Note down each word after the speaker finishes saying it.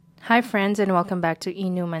Hi friends and welcome back to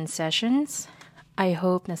Inuman Sessions. I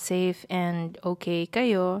hope na safe and okay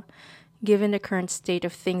kayo given the current state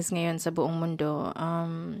of things ngayon sa buong mundo.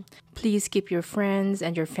 Please keep your friends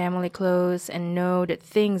and your family close and know that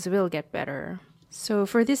things will get better. So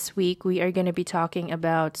for this week, we are going to be talking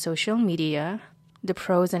about social media, the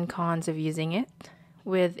pros and cons of using it,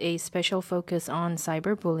 with a special focus on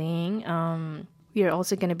cyberbullying. We are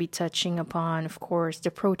also going to be touching upon, of course,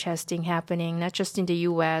 the protesting happening not just in the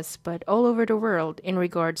US but all over the world in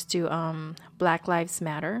regards to Black Lives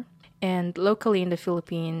Matter. And locally in the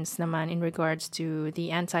Philippines, naman, in regards to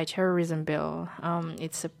the anti-terrorism bill.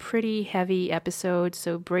 It's a pretty heavy episode,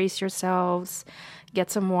 so brace yourselves,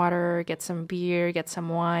 get some water, get some beer, get some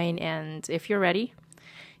wine, and if you're ready,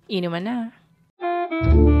 inuman na.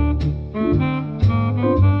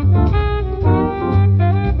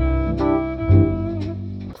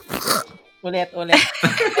 Ulit.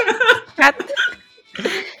 Cut.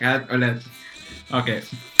 Kat ulit. Okay.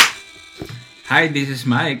 Hi, this is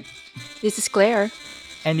Mike. This is Claire,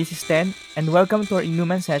 And this is Ten, and welcome to our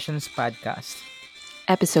Inuman Sessions podcast.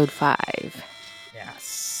 episode 5. Yes.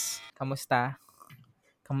 Kamusta?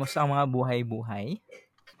 Kamusta ang mga buhay-buhay?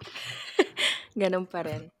 Ganun pa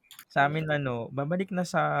rin. Sa amin, babalik na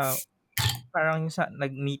sa, parang yung sa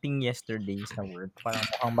nag-meeting yesterday sa work, parang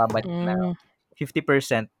mukhang babalik na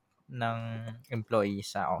 50% ng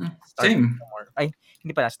employees sa office. Same.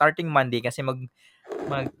 Hindi pala, starting Monday kasi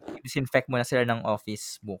mag-disinfect muna sila ng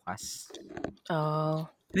office bukas. Oh.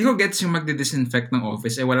 Hindi ko gets yung magdi-disinfect ng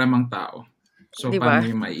office, wala mang tao. So, Diba? paano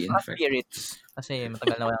yung Mga mai-infect? spirits. Kasi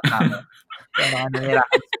matagal na walang tao. Yung mga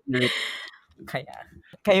nangyayari spirit. Kaya.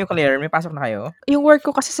 Kayo, Claire, may pasok na kayo? Yung work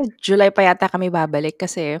ko kasi sa July pa yata kami babalik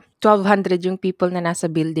kasi 1,200 yung people na nasa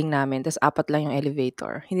building namin tapos 4 lang yung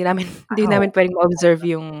elevator. Hindi namin pwedeng ma-observe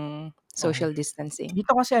yung social distancing.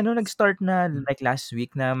 Dito kasi nag-start na like last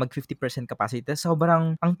week na mag 50% capacity. Tas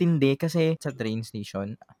sobrang ang tindi kasi sa train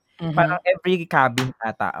station. Parang every cabin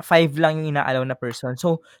ata, 5 lang yung ina-allow na person.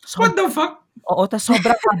 So, What the fuck? oo, tas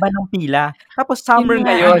sobrang haba ng pila. Tapos summer Yun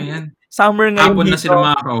nga. ngayon. Ano yan? Summer ngayon Hapon na dito. sila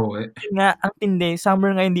makaka-uwi. Yun nga, ang tindi.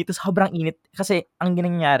 Summer ngayon dito, sobrang init. Kasi ang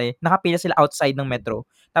ginangyari, nakapila sila outside ng metro.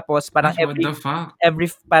 Tapos parang What the fuck?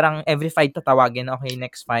 every 5 tatawagin, okay,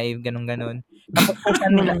 next 5, ganun. Tapos kung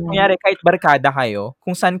saan nila, kunyari, kahit barkada kayo,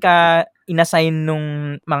 kung saan ka inassign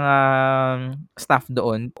nung mga staff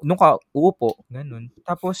doon ka uupo, ganun.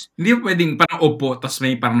 Tapos, Hindi mo pwedeng parang upo, tas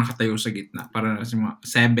may parang nakatayo sa gitna. Parang sa mga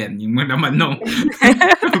 7, yung mga naman, no?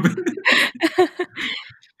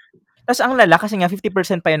 tas ang lala, kasi nga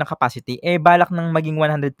 50% pa yun ng capacity, balak nang maging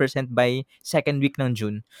 100% by second week ng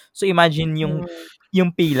June. So, imagine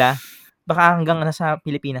yung pila, baka hanggang nasa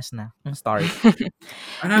Pilipinas na, ang start.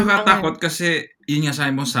 Nakakatakot kasi yun nga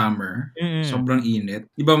sabi mo summer, sobrang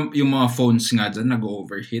init. Di ba yung mga phones nga dyan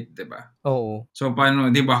nag-overheat, di ba? Oo. So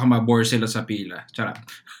paano, di ba mabore sila sa pila? Charot.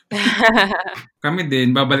 Kami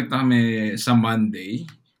din, babalik na kami sa Monday.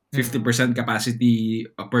 50% capacity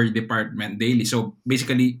per department daily. So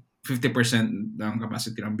basically, 50% ng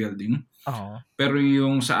capacity ng building. Oo. Pero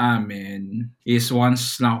yung sa amin is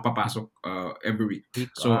once lang ako papasok every week.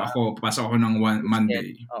 So ako, papasok ako ng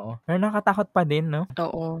Monday. Oo. Pero nakatakot pa din, no?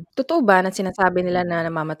 Oo. Totoo ba na sinasabi nila na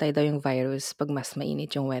namamatay daw yung virus pag mas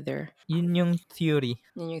mainit yung weather? Yun yung theory.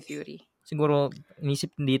 Yun yung theory. Siguro,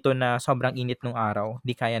 inisip dito na sobrang init nung araw,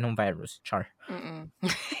 di kaya nung virus. Char.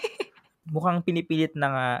 Mukhang pinipilit na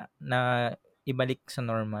nga na ibalik sa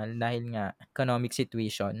normal dahil nga economic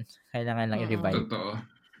situation, kailangan lang i-revive. Totoo.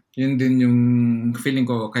 Yun din yung feeling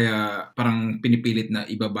ko, kaya parang pinipilit na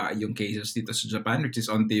ibaba yung cases dito sa Japan, which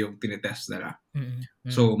is onti yung tinitest nila.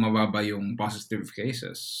 So, mababa yung positive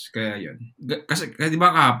cases. Kaya yun. Kasi di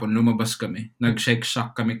ba kahapon, lumabas kami. Nag-shake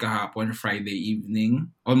shack kami kahapon, Friday evening.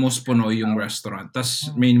 Almost puno yung restaurant.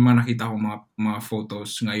 Tapos may mga nakita ko mga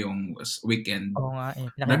photos ngayong weekend. Oo nga eh.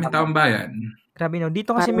 Daming taong bayan. Grabe, no?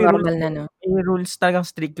 Dito kasi Parang may normal na, no? rules, talagang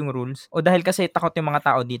strict yung rules. O dahil kasi takot yung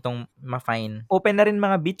mga tao ditong ma-fine. Open na rin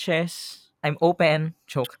mga beaches. I'm open.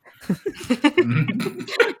 Joke.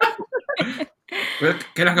 Well,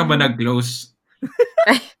 kailan ka ba nag-close?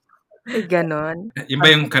 Ay, ganon. Yung ba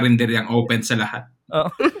yung karinderyang open sa lahat? Oh,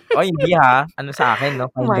 hindi ha. Ano sa akin, no?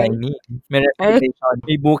 Fine Why? dining. May reservation.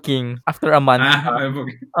 May booking. After a month.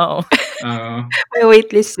 Oo. May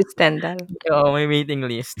waitlist si Stendhal. Oo, may waiting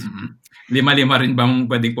list. 5 rin bang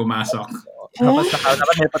pwedeng pumasok? Tapos dapat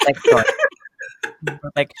may protection.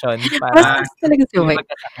 Para Mas talaga si Mike.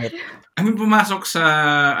 magkasakit. Pumasok sa,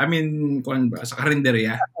 kuan ba, sa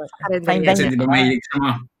karinderya. Fine Kasi dining. di ba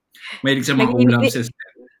mahilig sa mga ulam system.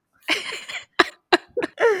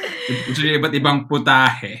 Gusto niya iba't ibang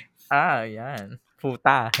putahe. Yan.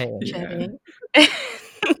 Putahe. Yeah.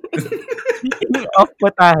 off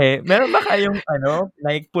po tayo. Meron ba kayong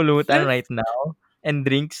like pulutan right now? And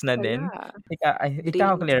drinks na din? Wala.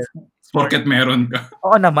 Ikaw, Claire. Porket meron ka.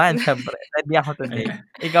 Oo naman, syempre. Ready ako today.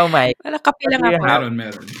 Ikaw, Mike. Wala, kape lang What do you ako. have?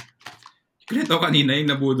 Meron. Ganito kanina,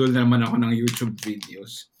 yung nabudol naman ako ng YouTube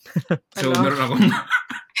videos. So, Ano? meron akong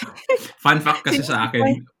fun fact kasi sa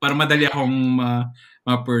akin. Para madali akong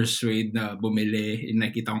ma-persuade na bumili.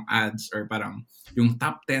 Nakita kong ads or parang yung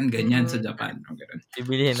top 10 ganyan sa Japan. O, ganun.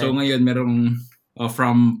 Bibilihin So, na. ngayon merong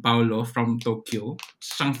from Paulo, from Tokyo.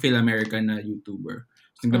 Siyang Phil-American na YouTuber.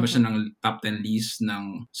 So, naglabas siya ng top 10 list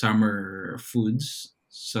ng summer foods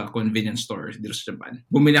sa convenience stores dito sa Japan.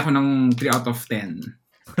 Bumili ako ng 3 out of 10.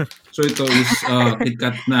 So, ito is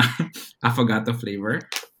KitKat na affogato flavor.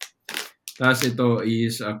 Tapos ito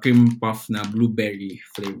is cream puff na blueberry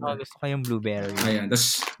flavor. Gusto ko yung blueberry. Ayan.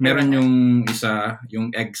 Tapos meron yung isa, yung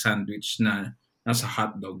egg sandwich na nasa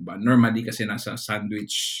hotdog ba. Normally kasi nasa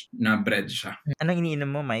sandwich na bread siya. Anong iniinom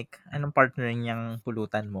mo, Mike? Anong partner niyang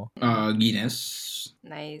pulutan mo? Guinness.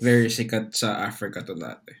 Nice. Very sikat sa Africa to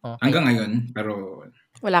dati. Okay. Hanggang ngayon, pero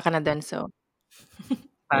Wala ka na doon, so.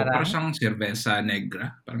 parang siyang cerveza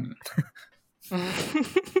negra. Parang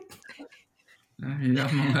yun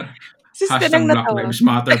ang mga Sister hashtag lang Black natawa. Lives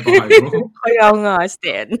Matter pa kayo. Kaya nga,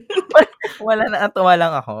 Stan. Wala na, natuwa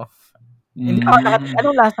lang ako. Hindi ako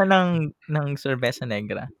anong lasa ng cerveza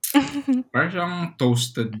negra? Parang siyang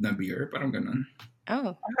toasted na beer. Parang ganun.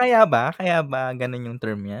 Oh. Kaya ba ganun yung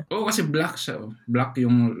term niya? Oo, kasi black siya. Black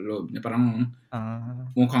yung loob niya. Parang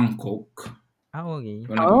mukhang Coke. Okay.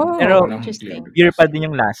 Pero, walang interesting. flavor. Beer pa din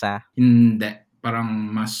yung lasa. Hindi. Parang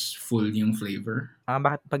mas full yung flavor.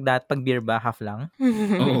 Bakit pag beer ba half lang?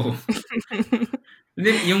 Oo.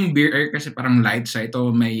 Hindi, yung beer kasi parang light siya. Ito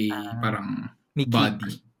may parang may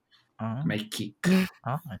body. May kick.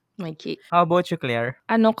 May kick. How about you, Claire?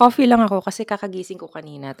 Coffee lang ako kasi kakagising ko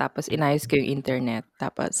kanina. Tapos inayos ko yung internet.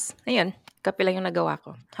 Tapos, ayun. Kape lang yung nagawa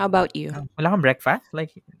ko. How about you? Wala kang breakfast?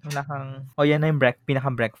 Like, wala kang... yan na yung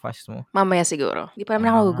pinaka-breakfast mo. Mamaya siguro. Di pa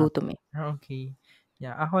naman ako gugutom eh. Okay.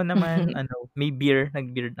 Yeah, ako naman, may beer.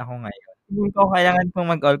 Nag-beer ako ngayon. Hindi ko kailangan kong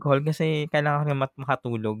mag-alcohol kasi kailangan ko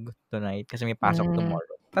makatulog tonight kasi may pasok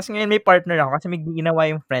tomorrow. Tapos ngayon may partner ako kasi may ginawa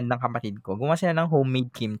yung friend ng kapatid ko. Gumawa sila ng homemade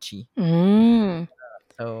kimchi.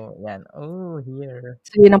 So, yan. Oh, here.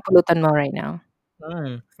 So, yun ang pulutan mo right now?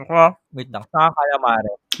 Saka, wait lang. Saka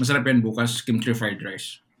calamari. Masarap yan bukas, kimchi fried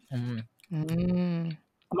rice.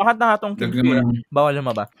 Kumakat na nga itong kimchi. Bawal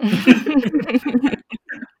lumabas.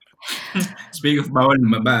 Speaking of bawal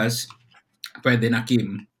lumabas, pwede na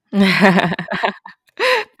Kim.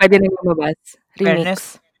 Pwede na lumabas. Remix. Fairness,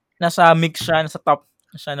 nasa mix siya, nasa top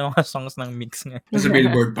siya ng mga songs ng mix nga. Nasa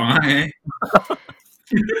Billboard pa nga eh.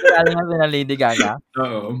 Lalo na Lady Gaga.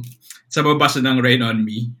 Oo. Sa babasa ng Rain on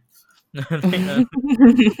Me.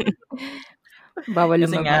 Bawal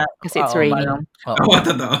lumabas kasi it's raining. Oo,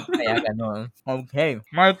 totoo. Kaya gano'n. Okay.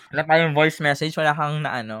 Mark, wala tayong voice message. Wala kang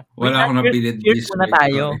Wala akong napilit. Cheers muna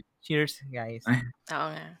tayo. Cheers, guys. Oo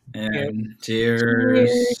nga. Ayan.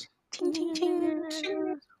 Cheers. Ching, ching,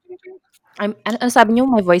 ching. Ano sabi niyo?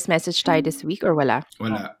 May voice message tayo this week or wala?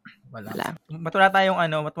 Wala. Ba't wala tayong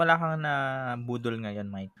ba't wala kang budol ngayon,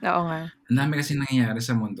 Mike? Oo nga. Ang dami kasi nangyayari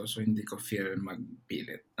sa mundo so hindi ko feel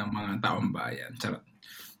magpilit ng mga taong bayan. Charot.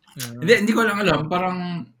 Hindi ko lang alam.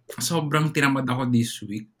 Parang sobrang tinamad ako this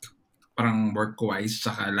week. Parang work-wise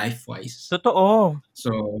saka life-wise. Totoo.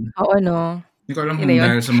 So, oo, no? Hindi ko alam kung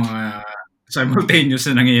dahil sa mga simultaneous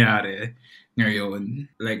na nangyayari ngayon,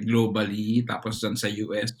 like globally, tapos dyan sa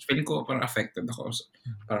US, feeling ko parang affected ako.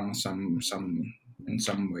 Parang in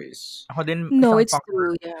some ways. Ako din, no, it's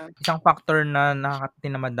true, yeah. Isang factor na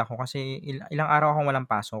nakakatinamad ako kasi ilang araw akong walang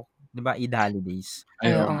pasok. Diba, Eid holidays.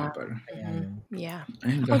 Ayaw nga pala. Yeah.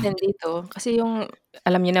 Ako din dito. Kasi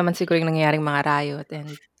alam niyo naman siguro yung nangyayaring mga riot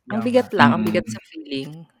and ang bigat sa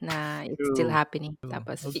feeling na it's still happening.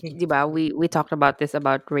 Tapos, di ba, we talked about this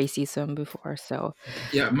about racism before, so.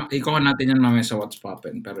 Yeah, ikaw natin yan mamaya sa What's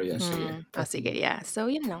Poppin', pero yes, sige. Sige, yeah.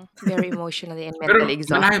 So, yun lang. Very emotionally and mentally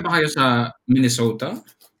exhausted. Pero, malayo ba kayo sa Minnesota?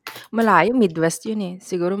 Malayo, Midwest yun eh.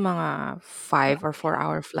 Siguro mga 5 or 4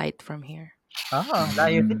 hour flight from here.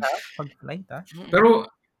 Layo din pag-flight Pero,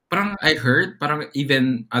 parang I heard, parang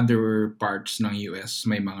even other parts ng US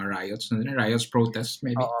may mga riots, protests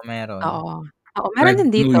maybe. Oo, meron. Oo, meron like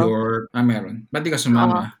din dito. New York, meron. Ba't di ka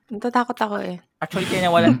sumama? Natatakot ako eh. Actually,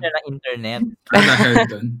 kaya nawalan sila ng internet. I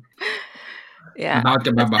heard dun. Yeah.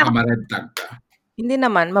 Natakot ka ba? Baka ma-red tag ka. Hindi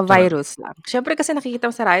naman, ma-virus lang. Siyempre kasi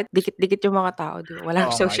nakikita mo sa riot, dikit-dikit yung mga tao. Diba?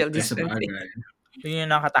 Walang social distancing. Yun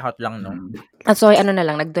yung nakakatakot lang, no? So, ano na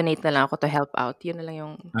lang, nag-donate na lang ako to help out. Yun na lang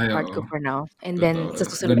yung Ay, part ko oo. for now. And then, Totoo. sa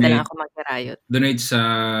susunod na lang Donate, ako mag-riot. donate sa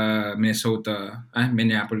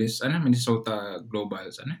Minneapolis, Minnesota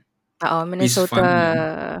Global, Oo, Peace Minnesota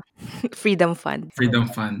Fund, Freedom Fund. Freedom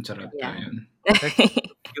Fund, charot. Yeah. Ayun.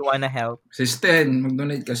 If you wanna help. Si Sten,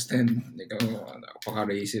 mag-donate ka, Sten. Hindi ka,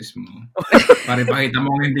 napaka-racist mo. Para ipakita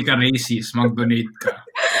mo kung hindi ka racist, mag-donate ka.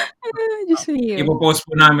 Diyos mo yun. Ipopost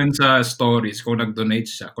po namin sa stories kung nag-donate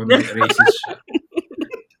siya, kung racist siya.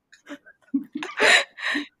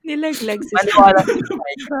 Nilaglag si Maniwala ka,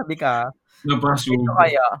 grabe ka. Napasubo. Ito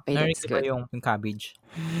kaya, Okay, narinig that's ba good. yung cabbage?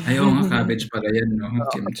 Ayaw nga, cabbage pala yan, no?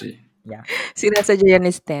 Kimchi. Yeah. Sinasadya yan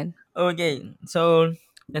ni Stan. Okay, so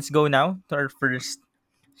let's go now to our first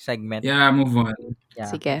segment. Yeah, move on. Yeah.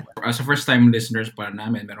 Sige. As a first-time listeners para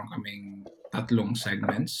namin, meron kaming 3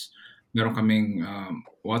 segments. Meron kaming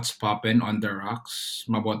What's Poppin' on the Rocks,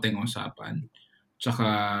 Maboteng Usapan, tsaka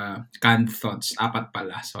Canned Thoughts, 4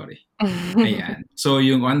 pala, sorry. Ayan. So,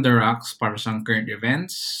 yung on the rocks, para sa current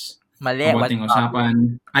events, Mali, Maboteng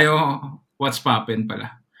Usapan. What's Poppin'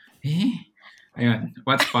 pala. Ayun,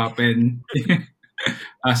 What's Poppin'.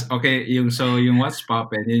 Okay, yung What's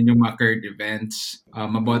Poppin', yun yung mga current events,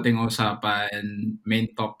 Maboteng Usapan,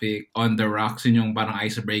 main topic, on the rocks, yun yung parang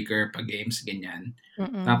icebreaker pag games, ganyan.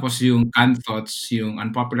 Tapos yung Canned Thoughts, yung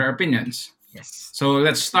unpopular opinions. Yes. So,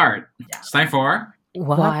 let's start. Yeah. It's time for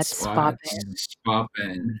What's poppin'?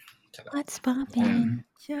 Poppin'. What's poppin'?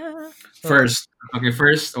 Yeah. First,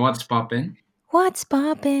 What's Poppin'? What's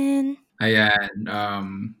poppin'? Ayan,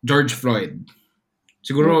 George Floyd.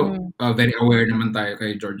 Siguro, very aware naman tayo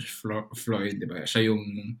kay George Floyd, di ba? Siya yung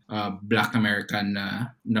Black American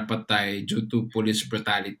na napatay due to police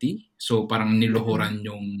brutality. So, parang niluhuran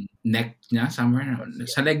yung neck niya somewhere.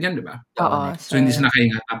 Sa leg niya, di ba? Oo. So, hindi siya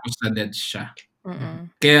nakahinga tapos na-dead siya.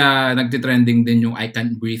 Mm-mm. Kaya nagtitrending din yung I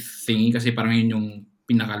can't breathe thingy kasi parang yun yung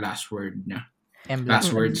pinaka-last word niya. Last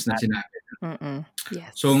words na sinabi. Mm-mm.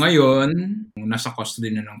 Yes. So ngayon, nasa custody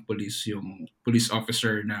na ng police yung police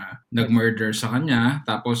officer na nag-murder sa kanya.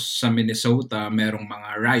 Tapos sa Minnesota, merong mga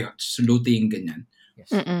riots, looting, ganyan. Yes.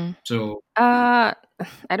 So,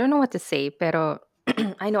 I don't know what to say, pero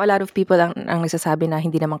I know a lot of people ang nagsasabi na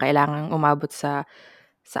hindi naman kailangang umabot sa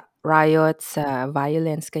riots, sa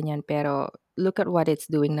violence, ganyan. Pero look at what it's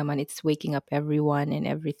doing naman. It's waking up everyone and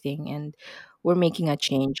everything, and we're making a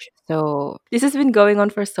change. So, this has been going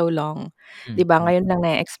on for so long. Diba? Ngayon lang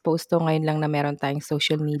na-expose to, ngayon lang na meron tayong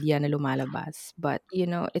social media na lumalabas. But,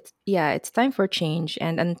 it's time for change.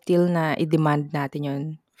 And until na i-demand natin yun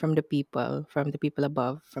from the people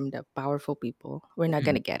above, from the powerful people, we're not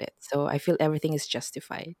gonna get it. So, I feel everything is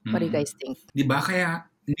justified. What do you guys think? di ba kaya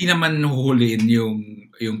hindi naman huhuliin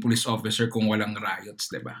yung police officer kung walang riots,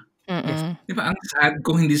 di ba? Mm-mm. Di ba, ang sad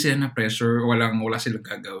kung hindi sila na-pressure, wala silang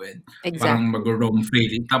gagawin. Exactly. Parang mag-roam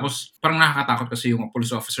freely. Tapos, parang nakakatakot kasi yung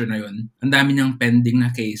police officer na yun. Ang dami niyang pending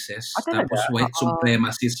na cases. Tapos, white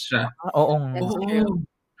supremacist siya. Oo. Oo.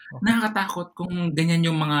 Nakakatakot kung ganyan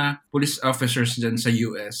yung mga police officers dyan sa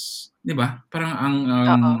US. Di ba? Parang ang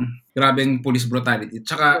grabeng police brutality.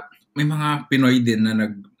 Tsaka, may mga Pinoy din na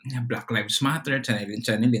Black Lives Matter,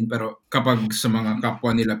 chanelin. Pero kapag sa mga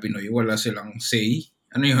kapwa nila Pinoy, wala silang say.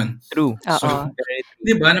 Ano yun? True. So,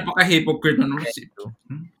 di ba? Napaka-hypocrite na naman.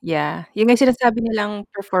 Yeah. Yung nga sinasabi nilang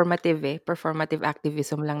performative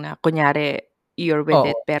activism lang na kunyari you're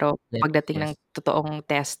with it, pero pagdating ng totoong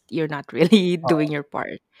test, you're not really doing your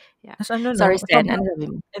part. Yeah. Sorry, Stan, ano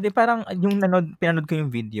sabi mo? Parang yung pinanood ko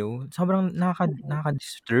yung video, sobrang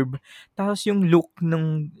nakaka-disturb. Tapos yung look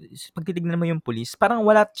pagtitignan mo yung police, parang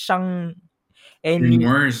wala siyang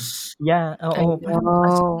remorse. Yeah, oo.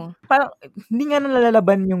 Parang hindi nga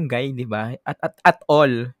nalalaban yung guy, di ba? At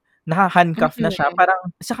all. Naka-handcuff na siya.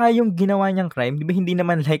 Parang, saka yung ginawa niyang crime, di ba hindi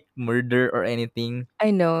naman like murder or anything?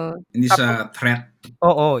 I know. Hindi sa threat.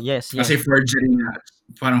 Oo, yes. Kasi forgery na.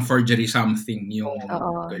 Parang forgery something yung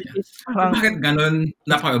ganyan. Bakit ganun?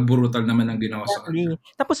 Napaka-brutal naman ang ginawa sa kanya.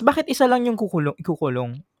 Tapos bakit isa lang yung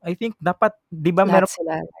ikukulong? I think dapat, di ba meron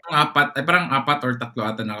parang 4 or 3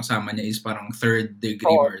 ata na kasama niya is parang 3rd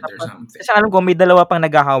degree murder something. Kasi alam ko may 2 pang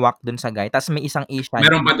naghahawak dun sa guy, tapos may isang Asian.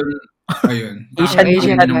 Meron pa dun, ayun.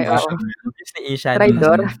 Asian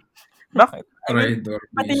Traidor. Bakit? Traidor.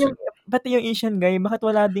 Pati yung Asian guy, bakit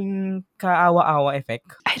wala ding kaawa-awa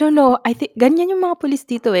effect? I don't know. I think ganyan yung mga police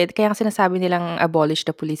dito Kaya sinasabi nilang abolish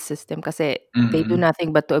the police system kasi they do nothing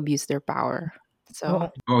but to abuse their power.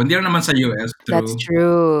 So, hindi lang naman sa US, that's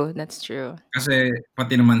true. That's true. Kasi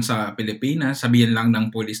pati naman sa Pilipinas, sabihin lang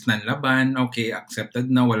ng pulis ng laban, okay,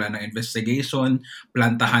 accepted na, wala ng investigation,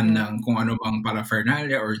 plantahan ng kung ano bang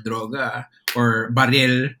paraphernalia or droga or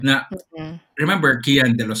baril na, remember,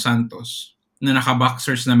 Kian de los Santos, na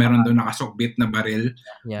naka-boxers na meron doon nakasukbit na baril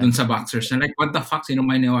doon sa boxers na like, what the fuck, sino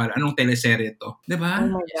may niwala? Anong teleserye to? Diba?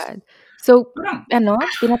 Oh my God. So,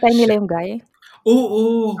 pinatay nila yung guy?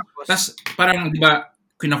 Oo. Tapos parang, di ba,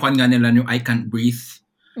 kinakuan nga nila yung I Can't Breathe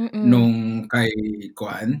nung kay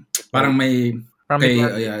Kuan. Parang may kay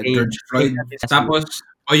George Floyd. Tapos,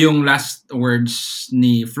 yung last words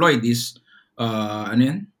ni Floyd is, ano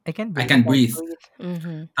yan? I can't breathe.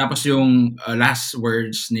 Mm-hmm. Tapos yung last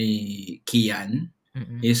words ni Kian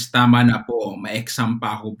is, tama na po, ma-exam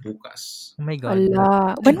pa ako bukas. Oh my God.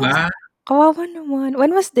 Ala. Diba? Kawawa naman.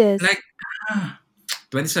 When was this? Like,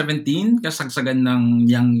 2017, kasagsagan ng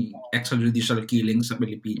yung extrajudicial killing sa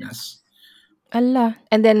Pilipinas. Ala.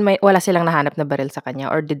 And then wala silang nahanap na baril sa kanya,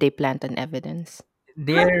 or did they plant an evidence?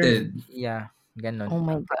 Planted. Yeah, ganun. Oh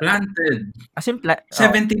my God. Planted. As in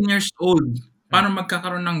 17 years old. Paano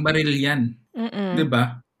magkakaroon ng baril yan?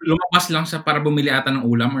 Diba? Lumabas lang siya para bumili ata ng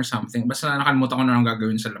ulam or something. Basta nakalimutan ko na ang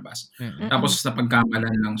gagawin sa labas. Tapos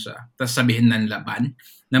napagkamalan lang siya. Tapos sabihin ng laban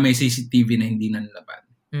na may CCTV na hindi ng laban.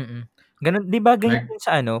 Ganun, 'di ba ganyan like,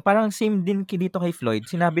 sa parang same din dito kay Floyd,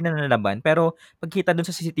 sinabi na nalaban, pero pagkita dun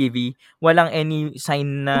sa CCTV, walang any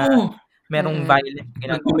sign na merong violent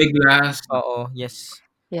ginagawa. Oo, yes.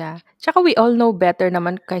 Yeah. Tsaka we all know better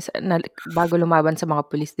naman kaysa bago lumaban sa mga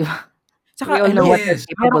pulis, 'di ba? Tsaka we all know what they're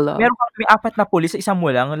capable of. Meron kami 4 na pulis, isang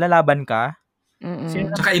mo lang, lalaban ka.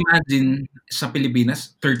 Tsaka imagine sa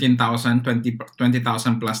Pilipinas, 13,000,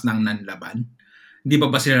 20,000 plus nang nanlaban. Di ba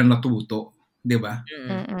sila natuto? Di ba?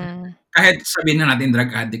 Kahit sabihin na natin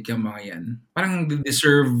drug addict yung mga yan, parang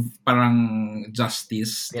deserve parang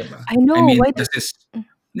justice, di ba? I know. I mean, justice,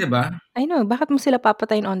 di ba? I know. Bakit mo sila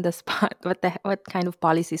papatayin on the spot? What kind of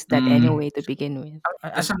policy is that anyway to begin with?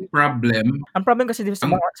 That's ang problem. Ang problem kasi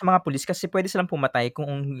sa mga pulis, kasi pwede silang pumatay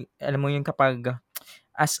kung, alam mo yun, kapag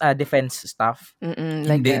as a defense staff.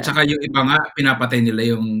 Hindi. Tsaka yung iba nga, pinapatay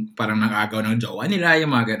nila yung parang nang-agaw ng jowa nila,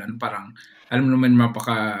 yung mga ganun. Parang, alam mo naman,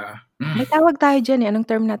 May tawag tayo dyan eh. Anong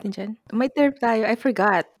term natin dyan? May term tayo. I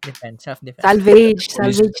forgot. Defense, self-defense.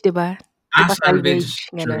 Salvage, diba?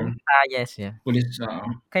 Salvage. Ganun. Yes, yeah. Police,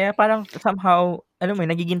 Kaya parang somehow, alam mo,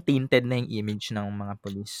 nagiging tainted na yung image ng mga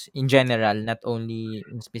police. In general, not only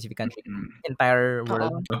in specific country, entire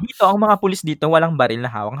world. Dito, ang mga police dito, walang baril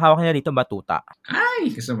na hawak. Ang hawak nila dito, batuta.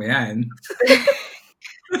 Ay, kasama yan.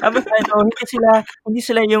 Tapos hindi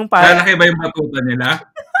sila yung parang... Lalaki ba yung batuta nila?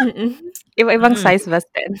 Iba-ibang size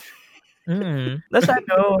basta.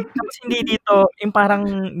 Tapos hindi dito, yung parang,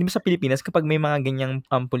 di ba sa Pilipinas, kapag may mga ganyang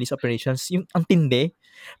police operations, yung ang tindi,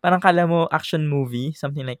 parang kala mo action movie,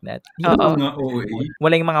 something like that.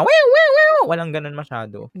 Wala yung mga, walang ganun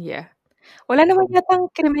masyado. Yeah. Wala naman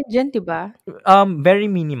yatang krimen dyan, di ba? Very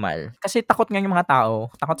minimal. Kasi takot nga yung mga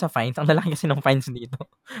tao, takot sa fines. Ang lalaki kasi ng fines dito.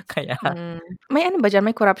 Kaya... May ano ba dyan?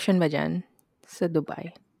 May corruption ba dyan? Sa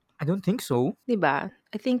Dubai? I don't think so. Di ba?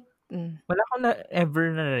 I think... Wala akong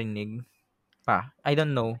ever narinig pa. I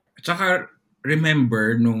don't know. Tsaka,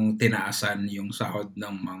 remember nung tinaasan yung sahod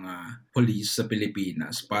ng mga police sa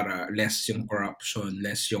Pilipinas para less yung corruption,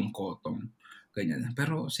 less yung kotong. Ganyan.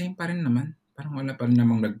 Pero same pa rin naman. Parang wala pa rin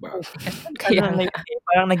namang nagbago.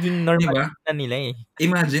 Parang naging normal na nila eh.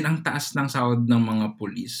 Imagine, ang taas ng sahod ng mga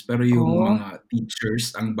police, pero yung mga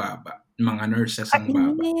teachers ang baba. Mga nurses ang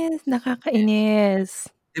baba. Nakakainis.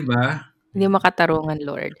 Diba? Hindi makatarungan,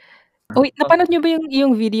 Lord. Wait, napanood niyo ba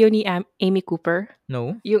yung video ni Amy Cooper?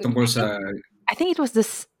 No. Tungkol sa... I think it was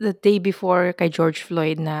the day before kay George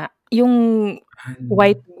Floyd na yung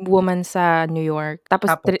white woman sa New York.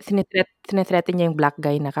 Tapos tinithreaten niya yung black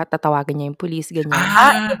guy na tatawagan niya yung police, ganyan.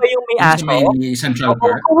 Ito ba yung may aso? May Central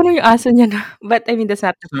Park? Ano yung aso niya na? But I mean, that's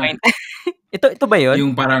not the point. Ito ba yun?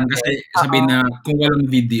 Yung parang kasi sabihin na kung walang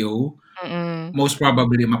video, most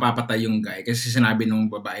probably mapapatay yung guy kasi sinabi nung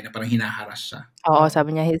babae na parang hinaharas siya. Oo,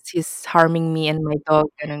 sabi niya, he's harming me and my dog,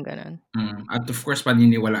 ganun. At of course,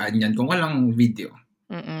 paniniwalaan yan kung walang video.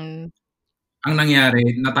 Ang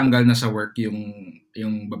nangyari, natanggal na sa work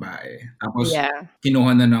yung babae. Tapos,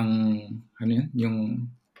 kinuha na ng, ano yun? Yung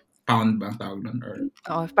pound ba ang tawag doon?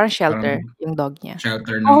 Parang shelter, yung dog niya.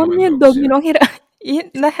 Shelter na yung dog niya. Ang hirap.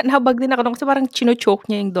 Nahabag din ako kasi parang chino-choke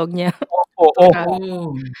niya yung dog niya.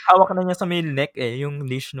 Hawak na niya sa may neck yung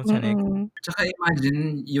leash nung sa neck. Tsaka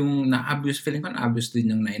imagine, yung na-abuse, feeling ko na-abuse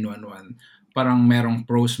din yung 911. Parang merong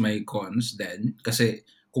pros, may cons din. Kasi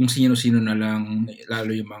kung sino-sino na lang,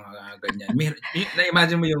 lalo yung mga ganyan.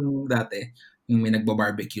 Na-imagine mo yung dati, Yung may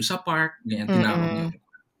nagba-barbecue sa park, ganyan tinawag yung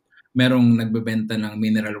merong nagbebenta ng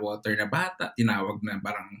mineral water na bata, tinawag na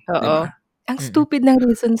parang, di Oo. ba? Ang stupid ng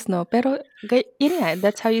reasons, no? Pero, yun nga,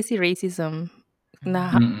 that's how you see racism.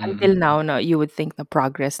 Na until now, no, you would think na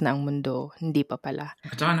progress na ang mundo. Hindi pa pala.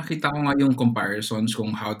 At saka nakita ko nga yung comparisons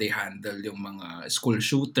kung how they handle yung mga school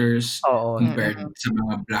shooters compared sa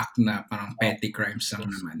mga black na parang petty crimes lang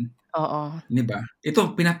naman. Oo. Di ba?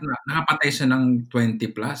 Ito, nakapatay siya ng 20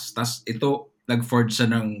 plus, tas ito, nag-forge siya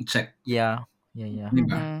ng check. Yeah. Di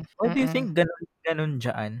ba? Why do you think ganun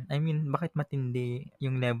dyan? I mean, bakit matindi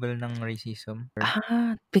yung level ng racism?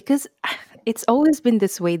 Because it's always been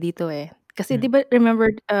this way dito eh. Kasi di ba, remember,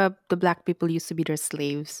 the black people used to be their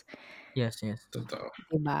slaves? Yes. Totoo.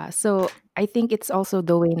 Diba? So, I think it's also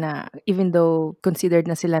the way na, even though considered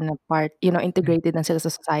na sila na part, integrated na sila sa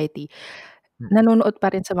society, nanonood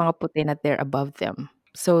pa rin sa mga puti na they're above them.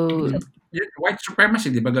 So, white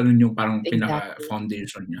supremacy, di ba ganun yung parang Exactly.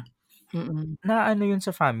 pinaka-foundation niya? Na ano yun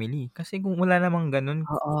sa family? Kasi kung wala namang ganun,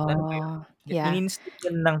 in-instill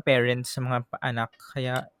yan ng parents sa mga anak,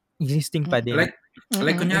 kaya existing pa din.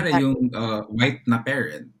 Like kunyari yung white na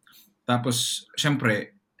parent, tapos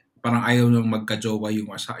syempre parang ayaw nang magka-jowa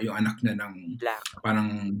yung anak niya ng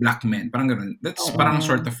parang black man, parang ganun. That's parang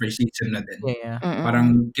sort of racism na din. Yeah.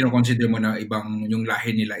 Parang kino-consider mo na ibang yung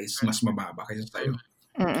lahi nila is mas mababa kaysa tayo.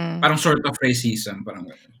 Parang sort of racism, parang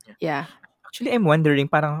ganun. Yeah. Actually, I'm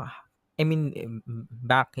wondering,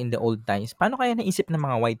 back in the old times, paano kaya naisip ng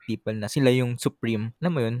mga white people na sila yung supreme?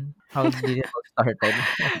 Alam mo yun? How did it all started?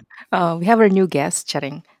 We have our new guest,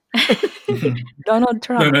 Charing. Donald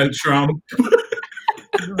Trump.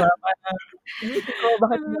 Diba?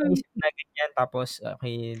 Bakit naisip na ganyan? Tapos,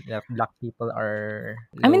 black people are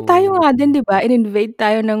low. I mean, tayo nga din, di ba? In-invade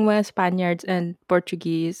tayo ng mga Spaniards and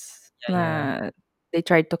Portuguese na they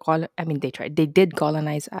did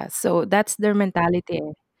colonize us. So, that's their mentality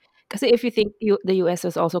eh. Kasi if you think the US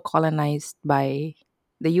was also colonized by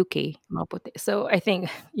the UK, mga puti. So, I think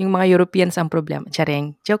yung mga Europeans ang problema.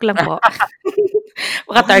 Charing. Joke lang po.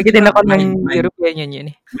 Maka-target din ako ng European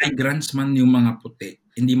Union eh. Migrants man yung mga puti.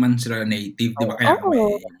 Hindi man sila native, di ba? Kaya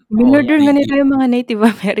minurder nga nila yung mga Native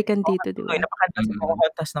American dito, di ba? Napakanta sa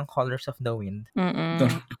pagkakantas ng Colors of the Wind.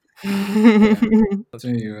 So,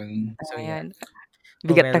 yun.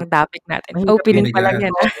 Bigat ng topic natin. Opening pa lang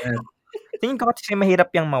yan. Tingin ko kasi mahirap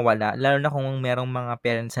yung mawala, lalo na kung merong mga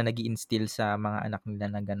parents na nag-i-instill sa mga anak nila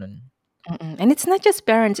na ganun. And it's not just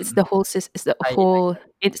parents, it's the whole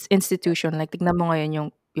it's institution. Like, tignan mo ngayon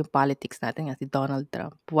yung politics natin nga, si Donald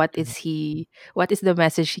Trump. What is the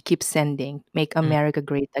message he keeps sending? Make America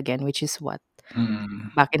great again, which is what?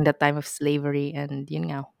 Back in the time of slavery and yun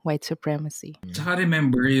nga, white supremacy. Saka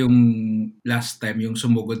remember yung last time, yung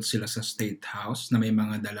sumugod sila sa State House na may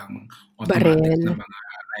mga dalang automatic na mga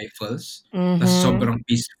rifles. Tapos sobrang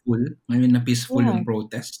peaceful. Ngayon na peaceful yung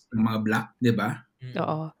protest ng mga black, di ba?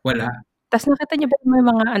 Oo. Wala. Tapos nakita niyo ba may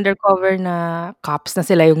mga undercover na cops na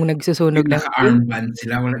sila yung nagsusunog ng naka-armband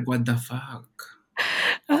sila. What the fuck?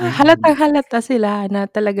 Halata sila na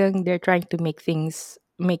talagang they're trying to make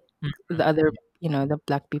the other, the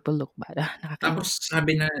black people look bad. Tapos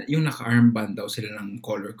sabi na yung naka-armband daw sila ng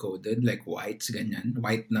color-coded, like whites, ganyan.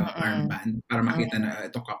 White na armband para makita na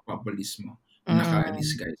ito kapwa police mo.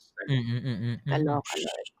 Naka-disguise.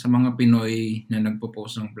 Sa mga Pinoy na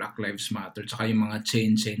nagpo-post ng Black Lives Matter, tsaka yung mga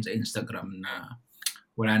chain sa Instagram na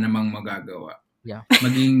wala namang magagawa. Yeah.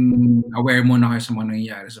 Maging aware muna kayo sa mga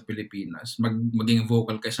nangyayari sa Pilipinas. Maging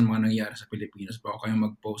vocal kayo sa mga nangyayari sa Pilipinas bago kayo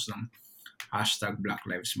mag-post ng #Black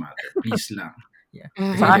Lives Matter. Please lang. Yeah.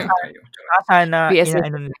 Sana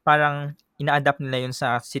parang ina-adapt nila yun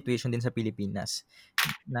sa situation din sa Pilipinas.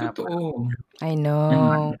 Totoo. I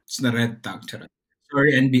know. It's the red tag.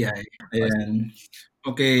 Sorry, NBI. Ayan.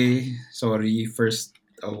 Okay. Sorry. First,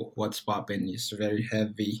 what's poppin' is very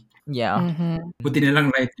heavy. Yeah. Buti na lang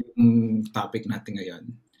light yung topic natin ngayon.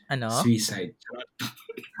 Ano? Suicide.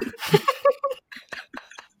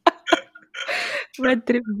 Bad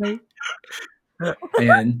trip ba?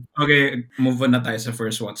 Ayan. Okay, move on na tayo sa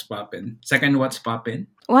first what's poppin'. Second, what's poppin'?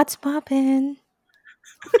 What's poppin'?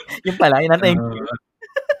 Yung pala, yun natin.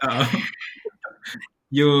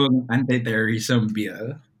 Yung anti-terrorism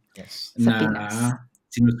bill na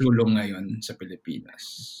sinusulong ngayon sa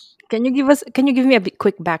Pilipinas. Can you give me a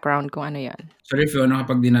quick background kung ano yan? Sorry, Fiona,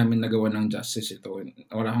 kapag di namin nagawa ng justice ito,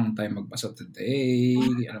 wala akong time magbasa today.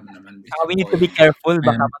 Alam mo naman. We need to be careful.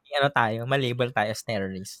 Baka malabel tayo as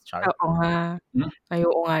terrorists. Oo nga. Ay,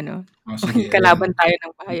 oo nga, no? Sige, kalaban tayo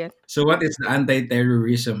ng bayan. So what is the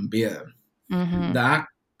anti-terrorism bill? The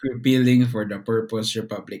act repealing for the Purpose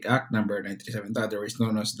Republic Act number 937, otherwise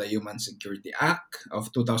known as the Human Security Act of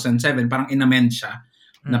 2007. Parang inamend siya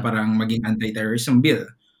na parang maging anti-terrorism bill.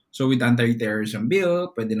 So with anti-terrorism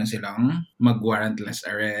bill, pwede na silang mag-warrantless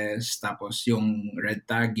arrest, tapos yung red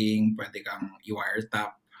tagging, pwede kang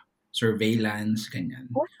i-wiretap, surveillance,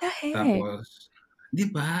 ganyan. What the heck? Tapos, di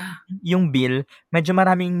ba? Yung bill, medyo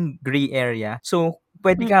maraming gray area. So,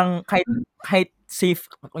 pwede kang kahit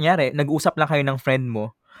safe, kunyari, nag-usap lang kayo ng friend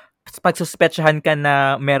mo, pag suspetsyahan ka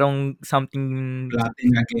na merong something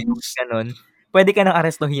Plotting against. ganun, pwede ka nang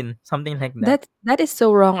arestuhin. Something like that. That is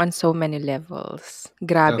so wrong on so many levels.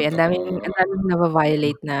 Grabe, ang daming Totoo.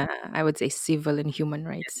 na-violate na, I would say, civil and human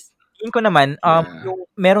rights. Tingin ko naman, Yeah. yung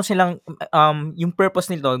meron silang, yung purpose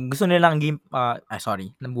nito, gusto nilang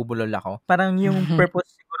nabubulol ako. Parang yung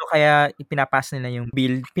purpose siguro kaya ipinapass nila yung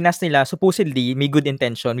bill, pinas nila, supposedly, may good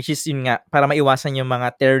intention, which is yun nga, para maiwasan yung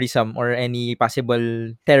mga terrorism or any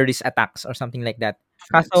possible terrorist attacks or something like that.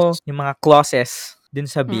 Kaso, yung mga clauses dun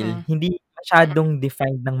sa bill, hindi masyadong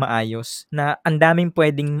defined ng maayos, na ang daming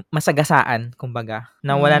pwedeng masagasaan, kumbaga,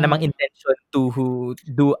 na wala namang intention to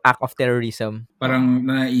do act of terrorism. Parang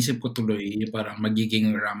naisip ko tuloy, parang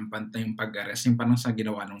magiging rampant na yung pag-arrest, yung parang sa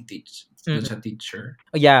ginawa ng dun sa teacher.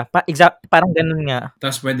 Oh, yeah, parang ganun nga.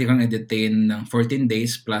 Tapos pwede kang i-detain ng 14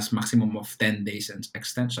 days plus maximum of 10 days and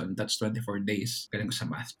extension. That's 24 days. Galing ko sa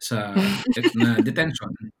math. Na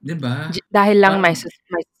detention. Diba? Dahil lang may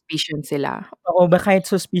suspicion sila. Oo, ba kahit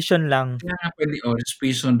suspicion lang. Kaya nga pwede,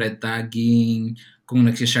 suspicion, red tagging, kung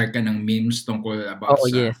nagsishare ka ng memes tungkol about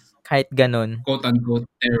sa yes. Kahit ganun. quote-unquote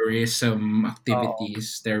terrorist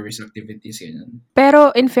activities, ganyan.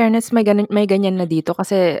 Pero in fairness, may ganyan na dito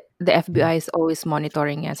kasi the FBI is always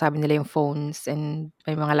monitoring yan. Sabi nila yung phones and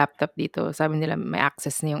may mga laptop dito. Sabi nila may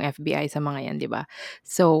access na yung FBI sa mga yan, di ba?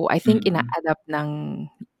 So, I think ina-adapt ng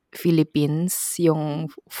Philippines yung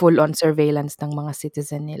full-on surveillance ng mga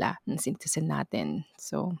citizen natin.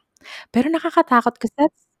 So, pero nakakatakot kasi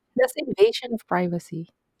that's invasion of privacy.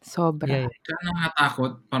 Sobra. Yeah. Kaya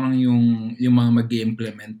nakakatakot parang yung mga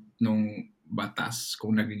mag-i-implement nung batas,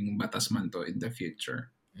 kung naging batas man to in the future.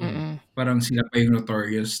 Parang sila pa yung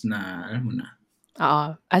notorious na, alam mo na.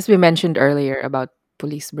 As we mentioned earlier about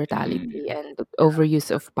police brutality and overuse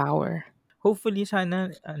of power. Hopefully sana,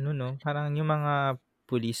 parang yung mga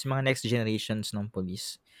police, mga next generations ng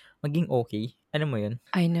police, maging okay. Ano mo yun?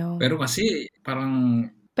 I know. Pero kasi, parang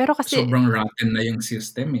sobrang rotten na yung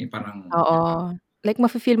system eh. Parang, oo. Like,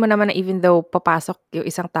 mafe-feel mo naman na even though papasok yung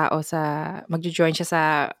isang tao magjo-join siya sa,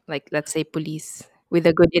 like, let's say, police with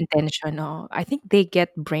a good intention, I think they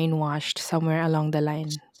get brainwashed somewhere along the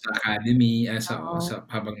line. Sa academy,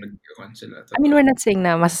 habang nag-con sila. I mean, we're not saying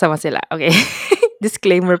na masasama sila. Okay.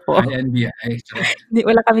 Disclaimer po. NBI.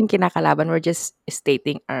 Wala kaming kinakalaban. We're just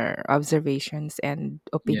stating our observations and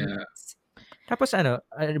opinions. Yeah. Tapos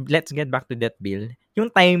let's get back to that bill. Yung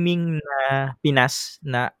timing na pinas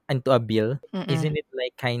na into a bill, isn't it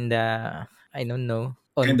like kinda, I don't know.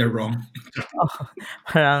 Kinda wrong.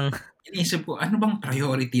 Parang, inisip ko, ano bang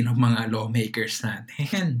priority ng mga lawmakers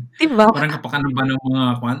natin? Diba? Parang kapakanan ba ng mga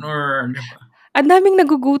diba? Ang daming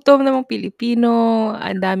nagugutom ng mga Pilipino,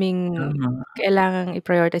 ang daming kailangang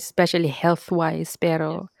i-prioritize, especially health-wise,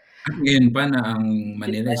 pero at ngayon pa na ang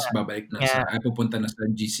Manila is babalik na pupunta na sa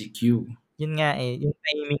GCQ. Yun nga yung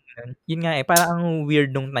timing nun. Yun nga parang ang weird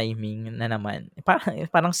nung timing na naman.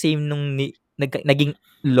 Parang same nung naging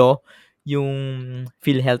law yung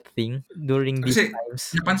PhilHealth thing during these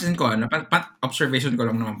times. Napansin ko, observation ko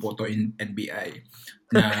lang naman po to in NBI,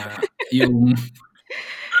 na yung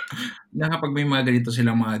na kapag may mga ganito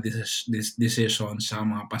silang mga decisions sa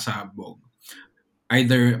mga pasabog,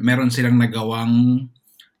 either meron silang nagawang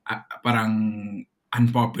parang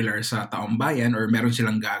unpopular sa taong bayan or meron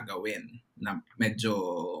silang gagawin na medyo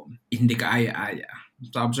hindi kaaya-aya.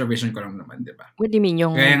 Sa observation ko lang naman, di ba? What do you mean?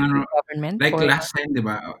 Yung government? Like last time, di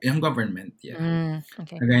ba? Yung government, yeah.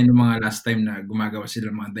 Okay. Kagaya ng mga last time na gumagawa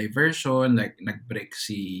sila mga diversion, like nag-break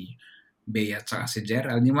si Bea at saka si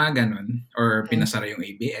Gerald, yung mga ganun. Or pinasara yung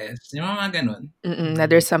ABS, yung mga ganun. Na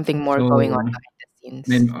there's something more going on behind the scenes.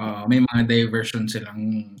 May mga diversion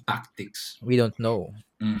silang tactics. We don't know.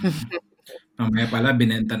 Mamaya pala,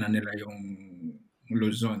 binenta na nila yung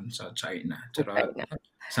Luzon sa China.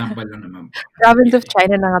 Sample lang naman. Province of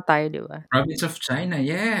China na nga tayo, di ba? Province of China,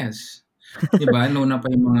 yes. Diba? Noon na pa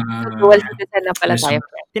yung mga... Dual citizen na pala tayo.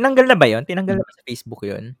 Tinanggal na ba yun? Tinanggal na ba sa Facebook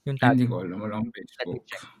yun? Yung hindi ko alam. Wala akong Facebook.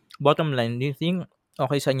 Bottom line, do you think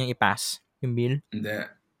okay sa inyo i-pass yung bill? Hindi.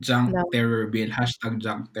 Junk terror bill.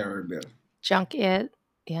 #junk terror bill. Junk it.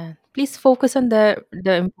 Yeah. Please focus on the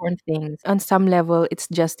important things. On some level, it's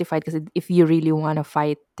justified because if you really want to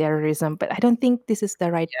fight terrorism, but I don't think this is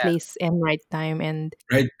the right Yeah. place and right time.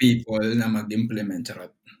 Right people na mag-implement.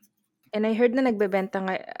 Charot. And I heard na nagbebenta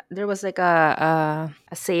nga, there was like a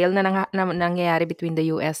sale na nangyayari between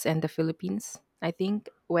the US and the Philippines. I think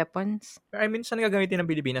weapons. I mean, saan gagamitin ng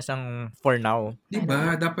Pilipinas ang for now? I don't know. Diba?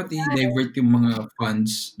 Dapat i-divert yung mga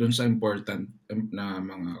funds doon sa important na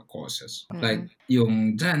mga causes. Like, Mm-mm. yung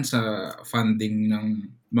dyan sa funding ng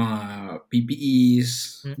mga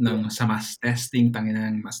PPEs, sa mass testing,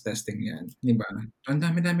 tanginang mass testing yan. Diba? Ang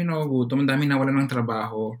dami-dami nagugutom, ang dami nawalan ng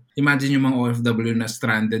trabaho. Imagine yung mga OFW na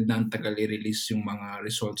stranded na ang tagal i-release yung mga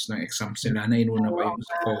results ng exams nila na inuna pa yung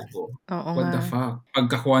sa Pogo. Oo What the nga. fuck?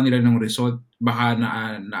 Pagkakuha nila ng result, baka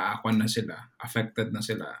naakwan na sila, affected na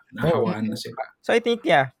sila, nahawaan na sila. So I think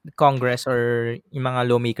Congress or yung mga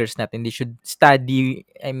lawmakers natin, they should study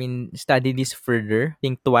this further,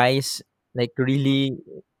 think twice, like really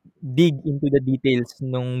dig into the details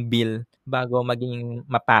nung bill bago maging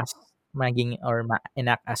ma-pass, or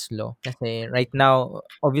ma-enact as law. Kasi right now,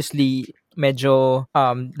 obviously, medyo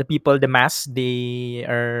the people, the mass, they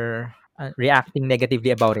are reacting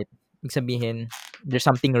negatively about it. Ibig sabihin, there's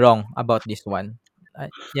something wrong about this one.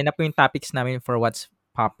 Yan na po yung topics namin for What's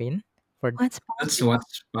Poppin'. That's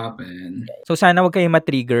what's poppin'. So sana wag kayong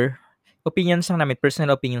ma-trigger. Opinions lang namin,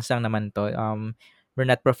 personal opinions lang naman to. We're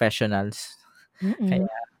not professionals. Kaya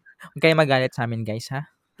huwag kayong magalit sa amin, guys, ha?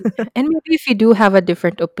 And maybe if you do have a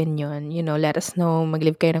different opinion, let us know.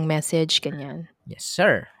 Mag-leave kayo ng message, ganyan. Yes,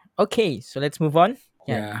 sir. Okay, so let's move on.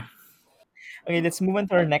 Yeah. Okay, let's move on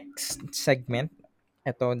to our next segment.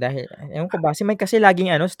 Ito, dahil, ewan ko ba, si Mike kasi laging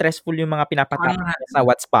stressful yung mga pinapatapos niya sa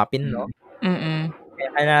What's Poppin', no? Mm-mm.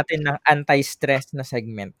 Kaya natin ng anti-stress na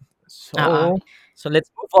segment. Oo. So let's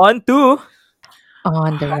move on to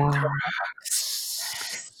On the rocks.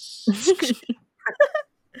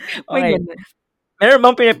 Okay. Meron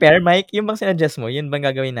bang prepare, Mike? Yung bang sinadjust mo, yun bang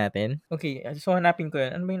gagawin natin? Okay, so hanapin ko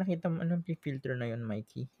yun. Ano ba yung nakita mo? Anong filter na yun,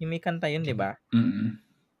 Mikey? Yung may kanta yun, di ba?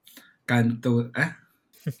 Kanto,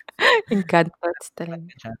 Encantos talaga.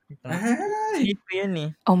 Ay! Yun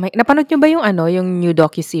eh. Oh my, napanood nyo ba yung new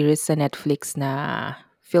docu-series sa Netflix na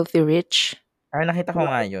Filthy Rich? Nakita ko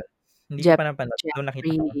nga yun. Hindi ko pa napanood.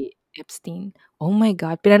 Jeffrey Epstein. Oh my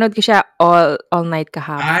God. Pinanood ko siya all night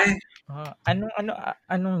kahapon. Ay!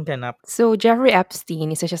 Anong ganap? So, Jeffrey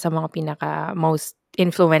Epstein, isa siya sa mga pinaka most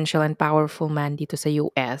influential and powerful man dito sa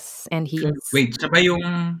US. And he is... Wait, siya ba yung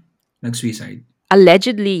nag-suicide?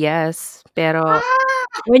 Allegedly, yes. Pero,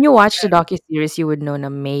 when you watch the docu-series, you would know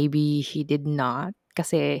na maybe he did not.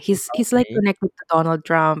 Kasi he's like connected to Donald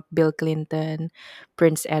Trump, Bill Clinton,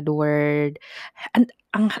 Prince Edward. And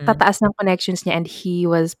ang tataas ng connections niya, and he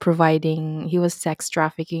was sex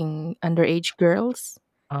trafficking underage girls.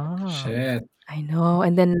 Shit. I know.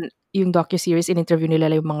 And then, yung docu-series, in-interview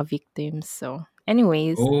nila yung mga victims. So,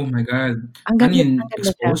 anyways. Oh my God. Ang Ano ganda, yun? ang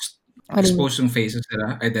ganda siya. Exposed yung faces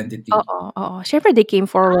nila? Identity? Oo. Siyempre, they came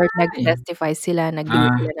forward, nag-testify sila,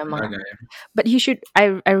 nagbigay sila ng mga... But you should,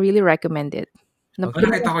 I really recommend it.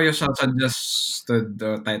 Nakita ko yung suggested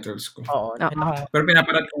titles ko. Oo. Pero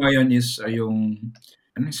pinapanood ko ngayon is yung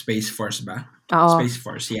Space Force ba? Oo. Space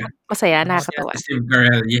Force, yeah. Masaya, nakakatawa. Steve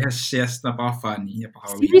Carell, yes, napaka-funny.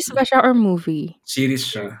 Series ba siya or movie? Series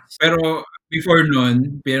siya. Pero before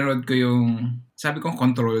nun, pinanood ko yung, sabi kong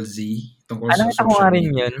Control Z, tungkol sa social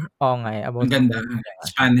media. Rin yun. Oo nga. Ang ganda.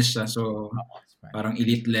 Spanish siya, so parang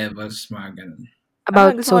elite levels, mga ganun.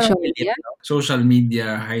 About social media? Social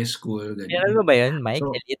media, high school, ganyan. Pinanood mo ba yun, Mike?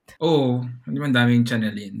 Elite? Oo. Hindi man daming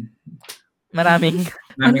channelin. Maraming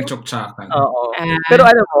tsuktsakan. Oo. Pero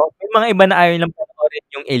alam mo, may mga iba na ayaw lang panoorin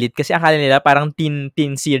yung Elite kasi akala nila parang teen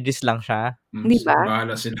series lang siya. Hindi ba?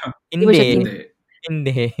 Bahala sila.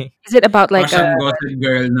 Hindi. Is it about like a gossip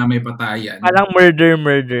girl na may patayan? Parang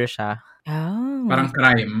murder siya. Oh. Parang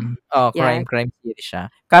crime. Crime series siya.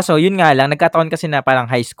 Kaso, yun nga lang, nagkataon kasi na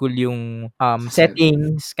parang high school yung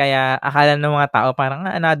settings, kaya akala ng mga tao parang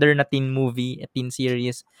another na teen movie, a teen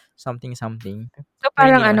series, something. So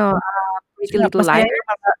parang Pretty Little Liars?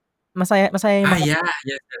 Masaya yung mga...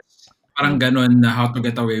 Yes. Parang ganun na How to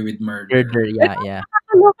Get Away with Murder. Yeah.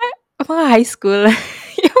 Mga high school.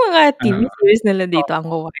 Yung mga TV series nila dito, ang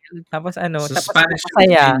wild. Tapos Spanish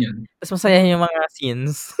masaya. Tapos masaya yung mga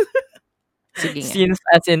scenes. Sige nga. Scenes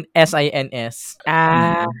as in SINS.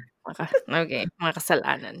 Okay. Mga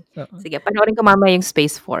kasalanan. Sige, panoorin ko mamaya yung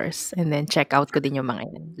Space Force and then check out ko din yung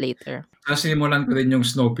mga yan later. Sinimulan ko din yung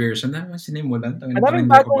Snowpiercer. Sinimulan? Madaming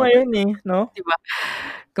bago ngayon no? Diba?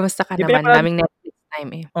 Kumusta ka naman? Daming Netflix time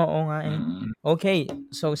eh. Oo nga eh. Mm. Okay,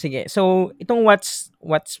 so sige. So itong what's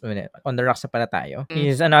on the rocks na pala tayo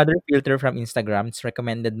is another filter from Instagram. It's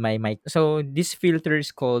recommended by Mike. So this filter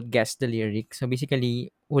is called Guess the Lyrics. So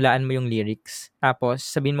basically, hulaan mo yung lyrics. Tapos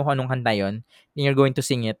sabihin mo kung anong kanta yun. Then you're going to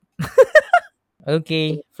sing it.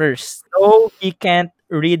 Okay, first. No, he can't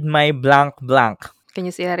read my blank blank. Can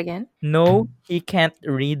you say that again? No, he can't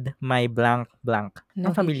read my blank blank. No,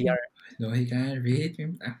 Ang familiar. No, he can't read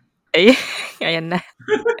me. Ay, ayan na.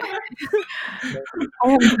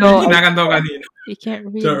 Oh no, Kinakanta ko kanina. you can't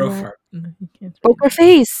read Tour of my Heart. No, he can't read. poker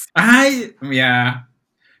face. Ay! Yeah.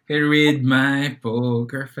 Can read my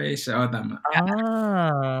poker face. Oo, tama.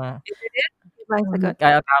 Is it it? Diba yung sagot?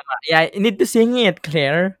 Kaya tama. Yeah, you need to sing it,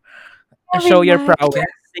 Claire. Can't Show read your my- prowess.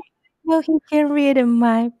 No, he can read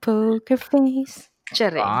my poker face.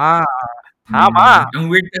 Charing. Ah, tama. Ang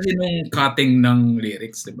weird kasi nung cutting ng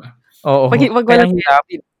lyrics, di ba? Oo. Wag Kaya walang ang hirap.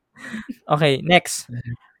 Okay, next.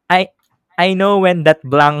 I know when that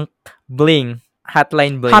blank bling,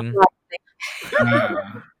 hotline bling.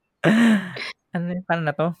 Paano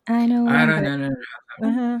na to? I know. I when don't that-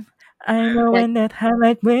 know. I know when that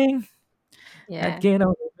highlight bling. Yeah. That get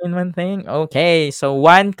over in one thing. Okay, so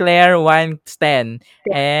 1 Claire, 1 Stan,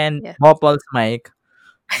 and Yes. Mopol's mic.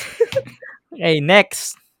 Okay,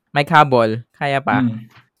 next. Mike Habol. Kaya pa.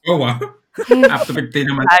 Oh, wow. Up to 15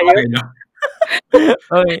 naman. Ayaw. Okay lang.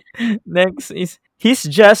 Okay. Next is he's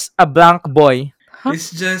just a blank boy. Huh?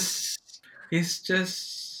 It's just It's just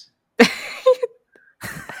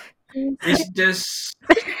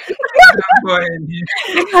boy.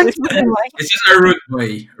 It's just a rude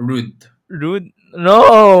boy. Rude. Rude?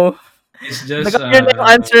 No. It's just Nag-appear na yung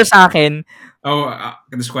answer sa akin.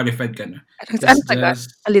 disqualified ka na. Ano It's sagot? just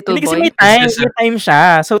A little Hindi kasi boy. may time. It's just May time siya.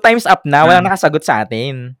 So time's up na. Walang nakasagot sa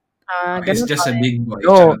atin. it's Ganun just a pa. big boy.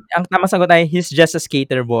 No. Ang tamang sagot ay he's just a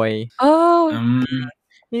skater boy. Oh.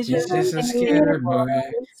 He's It's just a skater boy.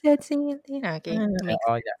 Said something. Okay. Makes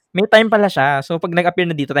Oh, yeah. May time pala siya. So pag nag-appear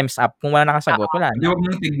na dito, time's up. Kung wala nakasagot, wala Hindi, na. huwag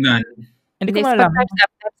mong tignan. Hindi ko Next, alam. pag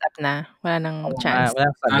time's up na. Wala nang chance. Wala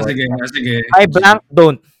nakasagot. Sige. I blank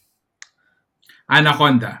don't.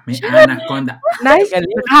 Anaconda. May anaconda. Nice.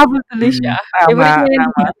 Galing. Nakahabol tuloy siya. Tama.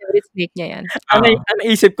 Favorite snake niya yan. Ano, ano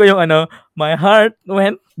isip ko yung my heart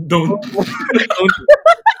went. Don't.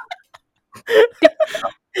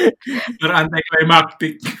 Pero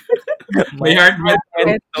anticlimactic. My heart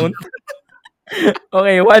went. Don't.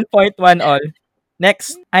 Okay, 1.1 all.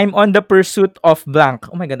 Next, I'm on the pursuit of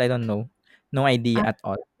blank. Oh my God, I don't know. No idea at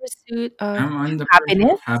all. Pursuit I'm of on the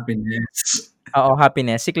happiness? happiness. Oo,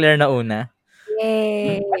 happiness. Si Claire na una.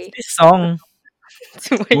 Yay. What's this song?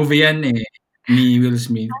 Movie yan eh. Ni Will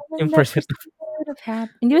Smith. Yung pursuit of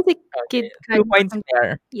happiness. Hindi ba si Kid 2 points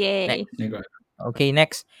there. Yay. Okay,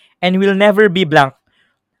 next. And we'll never be blank.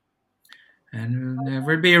 And we'll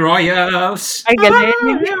never be royals. Ay,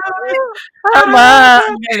 galing. Tama.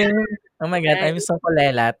 Galing. Oh my God, I'm so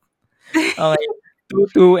kulelat. Okay.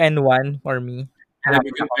 2, 2, and 1 for me. Alam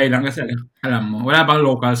mo, lang kasi alam mo, wala bang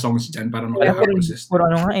local songs dyan para Wala pa rin. makaka-process? Puro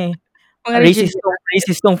ano nga eh. Mga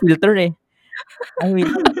Racist tong filter eh. Ay, wait.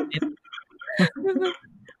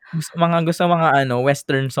 gusto mga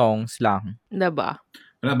western songs lang. Diba?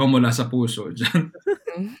 Wala bang mula sa puso dyan?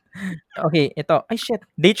 Okay, ito. Ay, shit.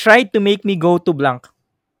 They tried to make me go to blank.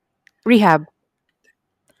 Rehab.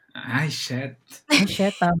 Ay, shit. Ay,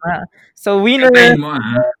 shit, tama. So, winner. Kantayin mo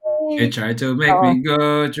They tried to make me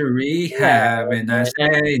go to rehab and I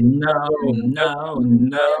say no.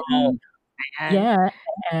 Yeah.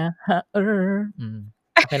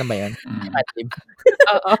 Okay na ba yun?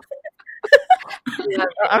 Oo.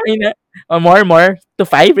 Okay na. More. To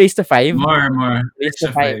 5? Raise to 5? More. Raise It's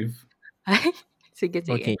to a 5. Sige.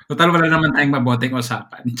 Okay. Total, wala naman tayong maboteng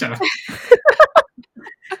usapan. Tsaka,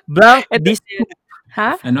 Blank Ito disc.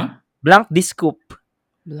 Ha? ano? Blank discoop.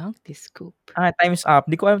 Blank discoop. Time's up.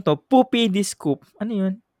 Di ko alam to. Poopy discoop. Ano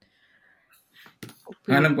yun?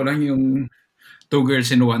 Alam ko lang yung 2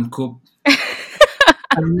 girls in 1 coop.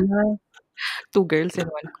 Ano? 2 girls in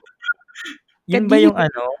 1 coop. Yun ba yung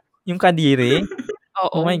yung kadiri?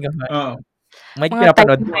 Oo. Oh my God. Oo. May Mga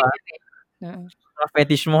pinapanood type mo na ha? yun eh. Mga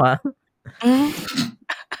fetish mo ha?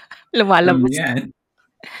 Lumalabas. Yan.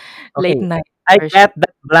 Late night. I get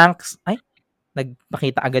that blanks. Ay,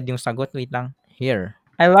 nagpakita agad yung sagot. Wait lang. Here.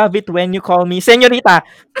 I love it when you call me Señorita.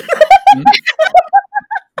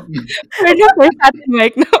 We're not first at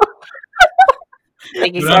Mike, no?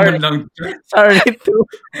 Sige, sorry. Random lang. Sorry to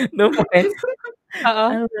no points.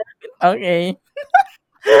 Oo. Okay.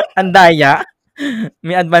 Andaya.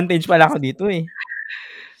 May advantage pala ako dito eh.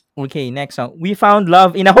 Okay, next song. We found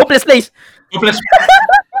love in a hopeless place. Hopeless.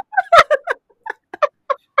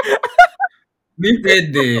 Hindi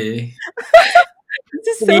pwede.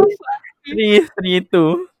 This is so funny. 3, 3,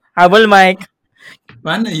 2. Habol, Mike.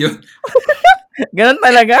 Paano yun? Ganun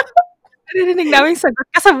talaga? Narinig namin sagot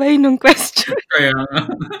kasabay nung question. Kaya nga.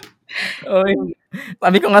 Oy.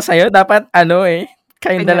 Sabi ko nga sa'yo, dapat kayong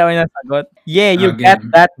Kanya. dalawa yung sagot. Yeah, you Okay. get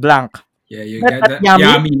that blank. Yeah, you Get get that that. yummy?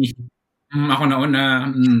 Yummy. Ako na una.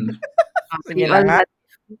 Sige na nga.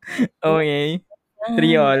 Okay.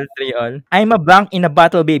 3-all, 3-all. I'm a blank in a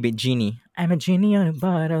bottle, baby. Genie. I'm a genie on a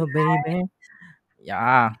bottle, baby.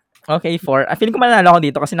 Yeah. Okay, 4. Feeling ko mananalo ako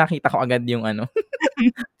dito kasi nakita ko agad yung ano.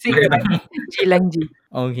 Sige lang. G lang, G.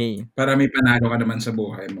 Okay. Para may panalo ka naman sa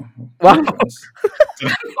buhay mo. Wow.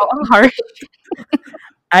 Oh, ang harsh.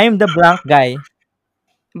 I'm the blank guy.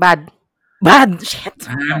 Bad. Bad! Shit!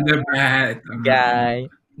 I'm the bad Guy.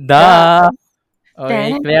 Duh!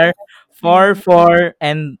 Okay, Claire. 4, 4,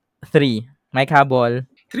 and 3. Mike habol.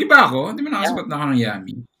 3 ba ako? Hindi mo nakasagot na ako ng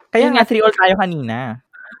yummy. Kaya nga 3-all tayo kanina.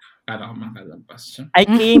 Kala ko makalampas siya. I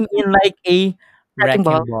came in like a Wrecking wrecking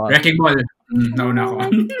ball. ball. Wrecking ball. Nauna ako.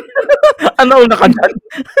 Ano una ka dyan?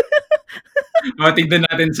 Tignan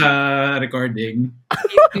natin sa recording.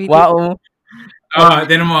 Wow.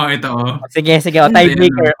 Tinan mo, ito Sige.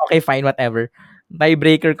 Tiebreaker. Okay, fine, whatever.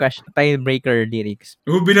 Tiebreaker question. Tiebreaker lyrics.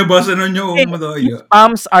 Binabasa na nyo. Madaya.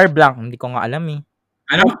 Palms are blank. Hindi ko nga alam eh.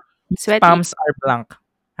 Ano? Sweaty. Palms are blank.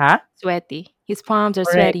 Ha? Sweaty. His palms are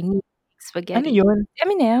Correct. sweaty. Spaghetti. Ano yun?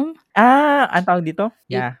 Eminem. Ang tawag dito?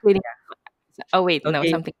 Yeah. Oh, wait. No,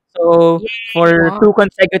 Okay. something. So, for Wow. 2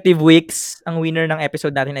 consecutive weeks, ang winner ng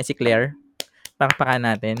episode natin ay si Claire. Pakpakan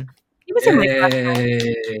natin. Di ba si Mike last time?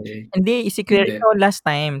 Yay! Hindi, si Claire Hindi. ito last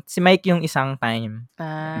time. Si Mike yung isang time.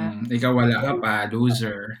 Ikaw wala ka pa,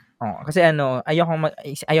 loser. Kasi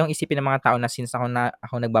ayong isipin ng mga tao na since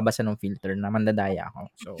ako nagbabasa ng filter na mandadaya ako.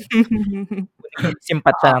 So,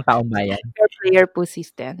 simpat siya ng taong bayan. Player pussy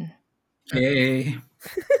Stan. Hey.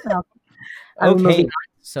 Okay.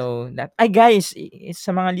 So, guys,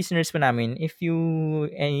 sa mga listeners po namin, if you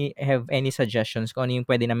have any suggestions kung ano yung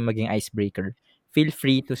pwede namin maging icebreaker, feel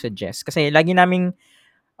free to suggest. Kasi lagi naming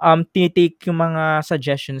tinitake yung mga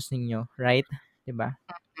suggestions ninyo, right? Diba?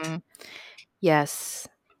 Yes.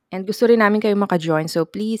 And gusto rin namin kayo maka-join. So,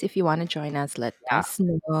 please, if you wanna join us, let us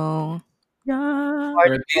know. Yeah.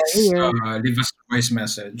 Or at least leave us a voice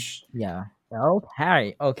message. Yeah. Well,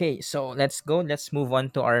 Harry. Okay, so let's go. Let's move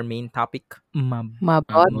on to our main topic.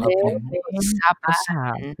 Mabote.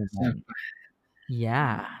 Usapan.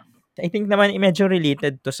 Yeah. I think naman medyo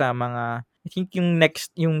related to sa mga, I think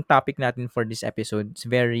yung topic natin for this episode is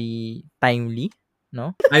very timely,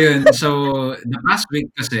 no? Ayun, so the past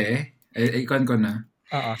week kasi, ikon ko na.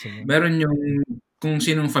 Oo, sige. Meron yung, kung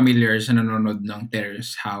sinong familiar sa nanonood ng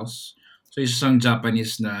Terrace House. So, isang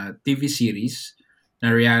Japanese na TV series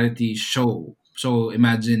na reality show. So,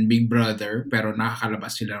 imagine Big Brother, pero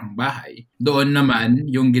nakakalabas sila ng bahay. Doon naman,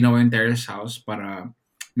 yung ginawa yung Terrace House para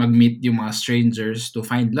mag-meet yung mga strangers to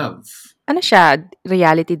find love. Ano siya?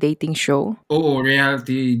 Reality dating show? Oo,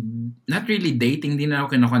 reality, not really dating, di na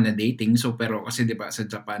ako kinuha na dating. So, pero kasi diba sa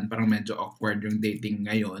Japan, parang medyo awkward yung dating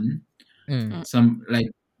ngayon. Some, like,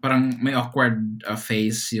 parang may awkward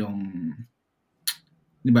phase yung,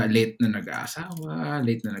 diba, late na nag-aasawa,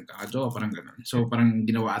 late na nagkakajowa, parang ganun. So, parang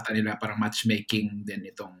ginawa ata nila parang matchmaking din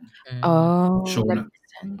itong show that na.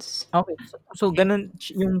 makes sense. Okay, so ganun,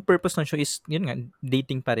 yung purpose ng show is, yun nga,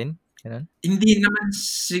 dating pa rin. Ganun? Hindi naman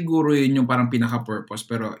siguro yun yung parang pinaka-purpose,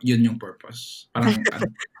 pero yun yung purpose. Parang,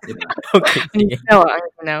 diba? Okay, sige.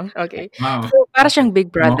 No. Okay. Wow. So, para siyang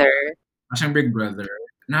Big Brother. Siyang Big Brother.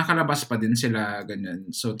 Nakakalabas pa din sila, ganyan.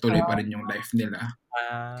 So, tuloy pa rin yung life nila.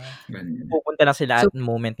 Ganyan. Pupunta lang sila at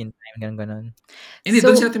moment in time, ganun. Hindi,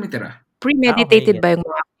 So, doon sila tumitira. Premeditated Okay, ba yung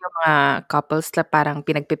mga couples na parang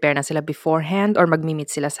pinag-prepare na sila beforehand or mag-meet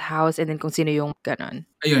sila sa house and then kung sino yung ganon?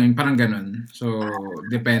 Ayun, parang ganun. So,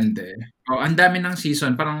 depende. Ang dami ng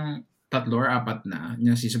season. Parang 3 or 4 na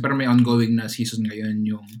yung season. Pero may ongoing na season ngayon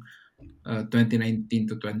yung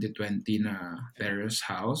 2019 to 2020 na Terrace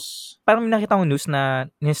House. Parang may nakita kong news na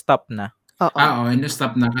ni-stop na. Oo.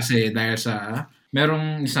 In-stop na kasi dahil sa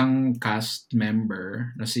merong isang cast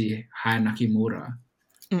member na si Hana Kimura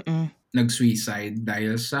nag-suicide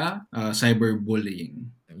dahil sa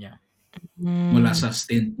cyberbullying. Yeah. Mula sa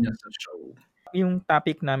stint niya sa show. Yung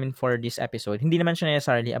topic namin for this episode, hindi naman siya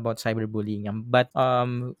necessarily about cyberbullying, but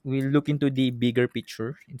we'll look into the bigger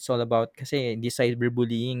picture. It's all about, kasi this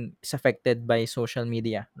cyberbullying is affected by social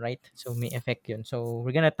media, right? So may effect yun. So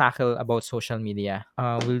we're gonna tackle about social media.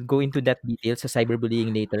 We'll go into that details sa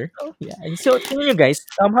cyberbullying later. Yeah. So tingnan nyo guys,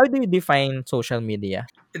 how do you define social media?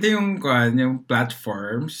 Ito yung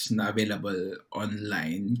platforms na available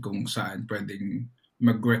online kung saan pwedeng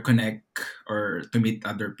mag-reconnect or to meet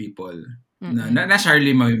other people. Na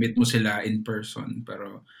necessarily ma-meet mo sila in person,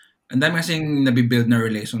 pero ang dami kasing nabibuild na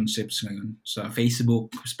relationships ngayon sa Facebook,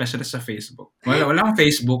 especially sa Facebook. Wala akong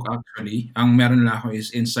Facebook actually. Ang meron lang ako is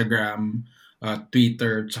Instagram,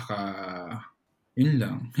 Twitter, tsaka yun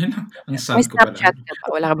lang. Yun lang. Ang sad May ko pala. Snapchat ka ba?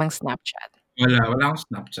 Wala ka bang Snapchat? Wala akong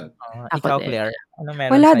Snapchat. Ako Ikaw, din. Claire, ano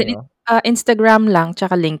meron Wala sa'yo? din. Instagram lang,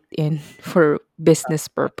 tsaka LinkedIn for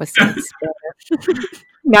business purposes.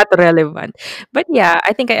 Not relevant. But yeah,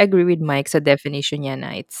 I think I agree with Mike sa definition niya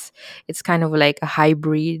na it's kind of like a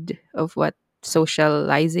hybrid of what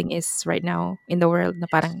socializing is right now in the world, na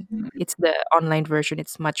parang it's the online version.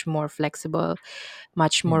 It's much more flexible,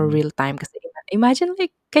 much more real time. Kasi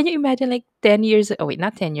can you imagine like 10 years, oh wait,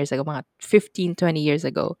 not 10 years ago, mga 15, 20 years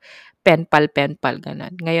ago, pen pal,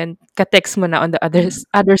 ganun. Ngayon, ka-text mo na on the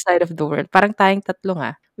other side of the world. Parang tayong tatlo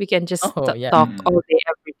nga. We can just talk all day,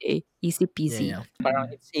 every day. Easy peasy. Yeah. Parang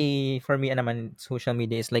for me naman, social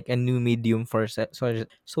media is like a new medium for social.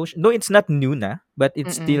 Though it's not new na, but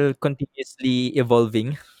it's still continuously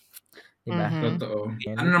evolving. Diba? Totoo.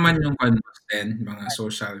 Ano naman yung mga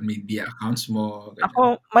social media accounts mo? Ganyan. Ako,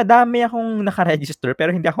 madami akong nakaregister pero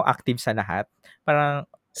hindi ako active sa lahat. Parang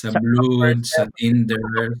sa Blued, sa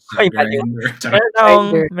Tinder, sa Grindr.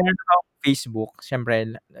 Meron akong Facebook.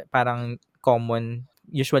 Siyempre, parang common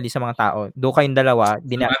usually sa mga tao. Do kayong dalawa,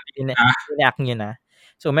 dinack nyo na.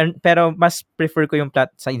 So, pero mas prefer ko yung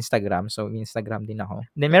sa Instagram. So, Instagram din ako.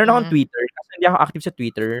 Then, meron akong Twitter. Kasi hindi ako active sa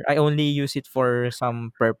Twitter. I only use it for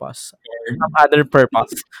some purpose. Some other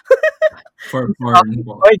purpose. For porn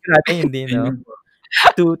po. Oy, grabe, hindi, no?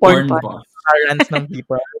 To porn po. Parents ng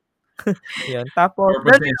people. Yun. Tapos,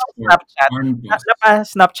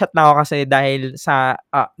 Snapchat na ako kasi dahil sa,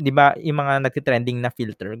 di ba, yung mga nagtitrending na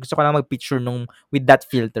filter. Gusto ko lang mag-picture with that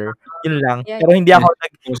filter. Yun lang. Pero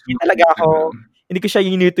hindi ko siya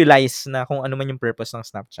inutilize na kung ano man yung purpose ng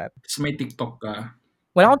Snapchat. Tapos may TikTok ka.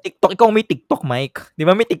 Wala akong TikTok. Ikaw may TikTok, Mike. Di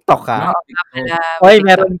ba may TikTok ka? Oy,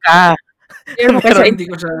 meron ka. Pero hindi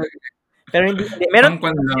ko siya... Pero hindi. Meron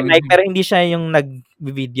si Mike, pero hindi siya yung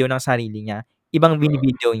nag-video ng sarili niya. Ibang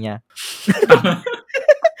video niya.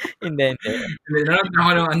 Hindi.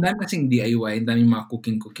 Ang dami kasing DIY, ang dami mga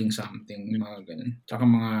cooking something, mga ganun. Tsaka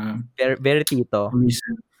mga... Very tito.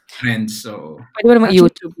 Recent trends, so... Pwede mo naman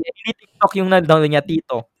YouTube. Hindi TikTok yung na-download niya,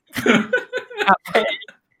 tito.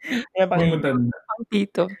 Pang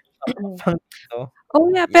tito. Oh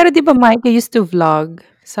yeah, pero di ba Mike, you used to vlog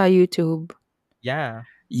sa YouTube? Yeah,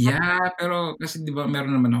 pero kasi di ba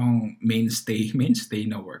meron naman akong mainstay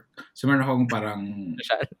na work. So meron akong parang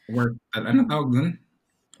work, anong tawag dun?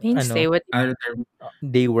 Mainstay? What?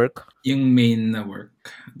 Day work? Yung main na work.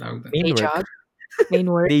 Tawag dun. Day job? Main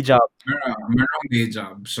work? Day job. Meron akong day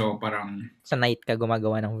job. So parang... Sa night ka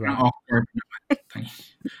gumagawa ng vlog. Awkward naman.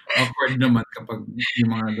 Awkward naman kapag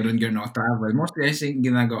yung mga ganun ako travel. Mostly I think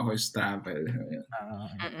ginagawa ko is travel.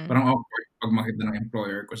 Parang awkward pag makita ng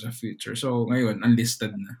employer ko sa future. So ngayon,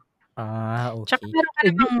 unlisted na. Okay. Tsaka meron ka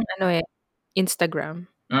namang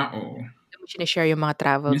Instagram. Oo. Mo sinishare yung mga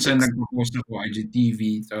travel minsan nagpo-post ako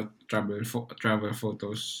IGTV, travel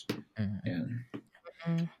photos. Ayan.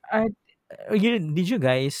 Did you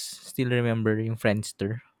guys still remember yung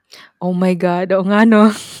Friendster? Oh my God. Oo nga, no?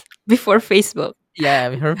 Before Facebook.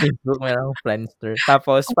 Yeah, before Facebook, meron akong Friendster.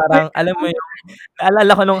 Tapos, parang, alam mo yung,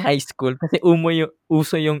 naalala ko nung high school, kasi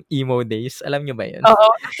uso yung emo days. Alam nyo ba yun? Oo.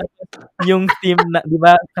 Yung theme na, di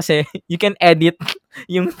ba? Kasi, you can edit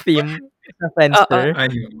yung theme sa Friendster.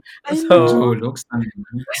 So,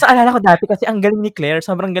 alala ko dati, kasi ang galing ni Claire,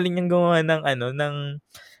 sobrang galing niyang gawa ng, ano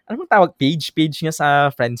tawag, page niya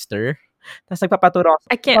sa Friendster. Tapos nagpapaturo.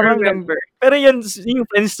 I can't remember. Pero yung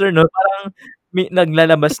Friendster, no, parang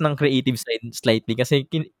naglalabas ng creative side slightly kasi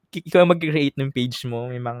ikaw mag-create ng page mo,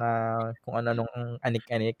 may mga kung ano-anong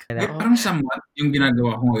anik-anik. Parang somewhat yung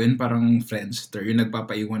ginagawa ko ngayon, parang Friendster, yung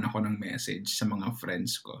nagpapaiwan ako ng message sa mga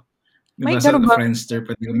friends ko. Diba sa Friendster,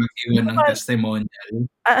 pwede ko mag-iwan ng testimonial.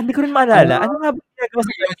 Hindi ko rin maalala. Ano nga ba ginagawa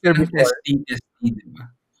sa Friendster before? ST,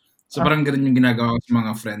 diba? So parang ganun yung ginagawa ko sa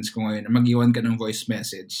mga friends ko ngayon. Mag-iwan ka ng voice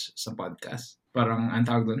message sa podcast. Parang, ang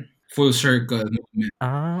tawag doon? Full circle movement.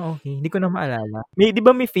 Okay. Hindi ko na maalala. Di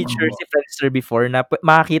ba may feature si Friendster before na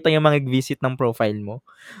makakita yung mga visit ng profile mo?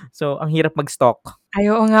 So, ang hirap mag-stalk. Ay,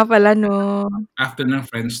 oo nga pala, no. After ng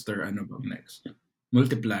Friendster, ano ba next?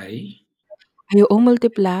 Multiply? Ay, oo,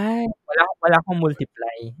 Multiply. Wala akong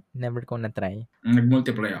Multiply. Never ko na-try.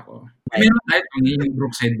 Nag-multiply ako. Meron tayo yung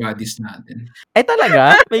Brookside Buddies natin. Ay,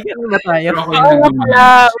 talaga? May ganun na tayo.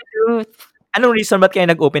 Anong reason ba't kayo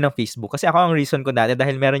nag-open ng Facebook? Kasi ako ang reason ko dati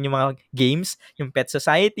dahil meron yung mga games, yung Pet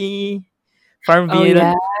Society, Farmville.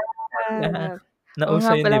 Oh, yeah. Oo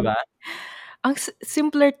Nauso nga yun, pala. 'di ba? Ang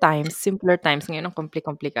simpler times ngayon ang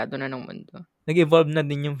komplikado na ng mundo. Nag-evolve na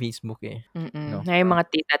din yung Facebook, eh, no? Na yung mga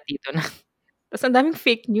tita, tito na. Tapos ang daming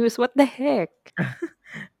fake news, what the heck?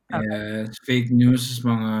 Yes, fake news,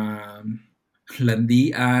 mga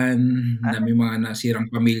landian, na may mga nasirang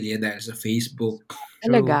pamilya dahil sa Facebook.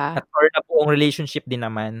 True. Talaga? At or nabuong relationship din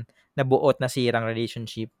naman, nabuo at nasirang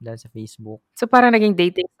relationship dahil sa Facebook. So parang naging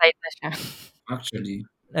dating site na siya. Actually,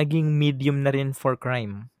 Naging medium na rin for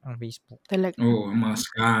crime ang Facebook. Talaga. oo, mga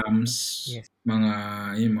scams, Yes.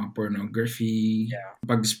 mga pornography,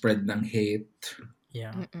 pag-spread ng hate.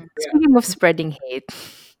 Yeah. Speaking of spreading hate,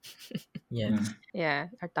 Yes. yeah,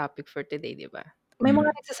 our topic for today, di ba? May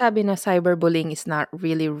mga nagsasabi na cyberbullying is not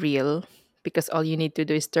really real because all you need to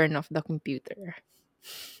do is turn off the computer.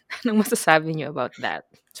 Anong masasabi niyo about that?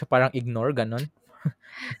 So parang ignore ganon.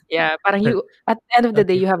 Yeah, parang you at the end of the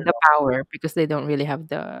day you have the power because they don't really have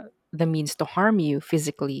the means to harm you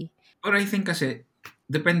physically. Or I think kasi,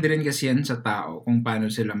 depende rin kasi yan sa tao kung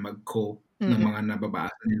paano sila mag-cope ng mga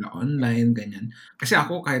nababasa nila online, ganyan. Kasi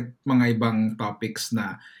ako kahit mga ibang topics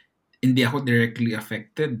na hindi ako directly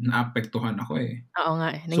affected, naapektuhan ako eh. Oo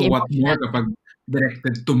nga eh. So what more kapag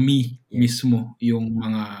directed to me mismo yung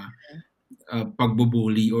mga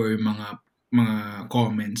pagbubully or mga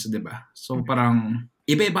comments, 'di ba? So parang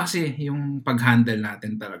iba-iba kasi yung pag-handle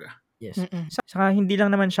natin talaga. Yes. Saka hindi lang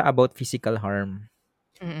naman siya about physical harm.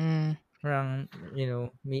 Parang,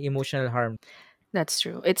 may emotional harm. That's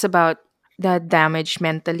true. It's about the damage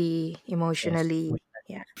mentally, emotionally.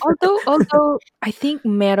 Yes. Yeah. Although I think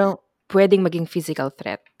pwedeng maging physical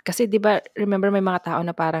threat. Kasi 'di ba, remember may mga tao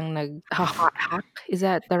na parang nag-hack, is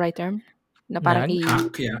that the right term? Na parang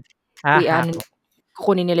Hack, yeah.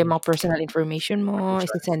 kukunin nila yung mga personal information mo,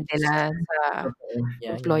 isi-send nila sa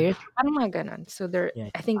employer. Parang mga ganon. So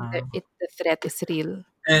I think the threat is real.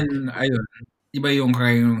 And ayun, iba yung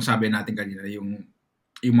sabi natin kanina, yung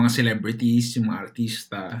mga celebrities, yung mga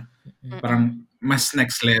artista, parang mas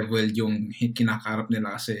next level yung kinakarap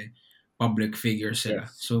nila kasi public figure sila.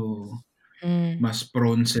 So, mas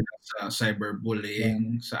prone sila sa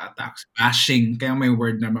cyberbullying, sa attacks, bashing. Kaya may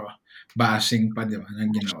word na bashing pa, di ba, na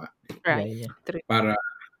ginawa. Right. Para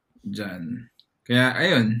dyan. Kaya,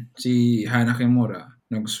 ayun, si Hana Kimura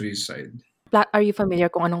nag-suicide. Are you familiar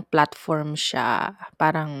kung anong platform siya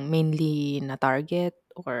parang mainly na target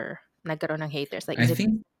or nagkaroon ng haters? Like, I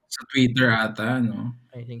think sa Twitter ata, no?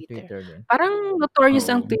 I think Twitter din. Parang notorious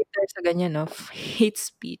ang Twitter sa ganyan, no? Hate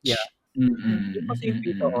speech. Yeah.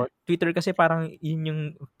 Twitter kasi parang yun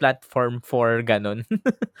yung platform for ganon.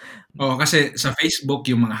 Kasi sa Facebook,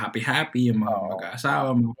 yung mga happy-happy, yung mga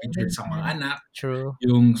mag-aasawa, mga pictures sa mga anak. True.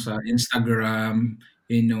 Yung sa Instagram,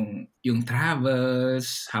 yung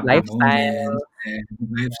travels, happy lifestyle. moments, and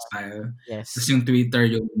lifestyle. Yes. Tapos yung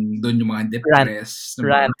Twitter, doon yung mga depressed.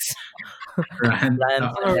 Rants.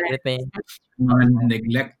 Everything. Mga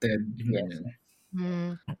neglected. Yes.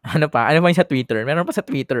 Ano pa yung sa Twitter? Meron pa sa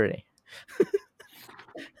Twitter eh.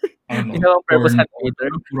 Ang purpose sa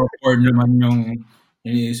Twitter? Porn naman yung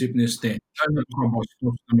iniisip ni Stan.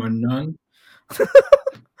 Napakabastos naman nun.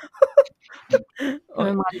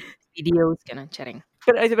 Mga videos, ganun, charing.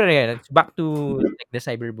 Pero back to the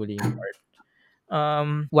cyberbullying part.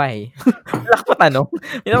 Why? Wala pa tanong.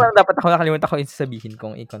 Dapat ako nakalimutan ko yung sabihin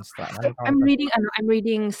kong i-construct. I'm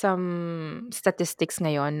reading some statistics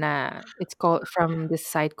ngayon na it's called from this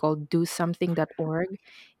site called DoSomething.org,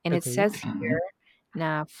 and it says here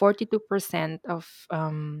na 42% of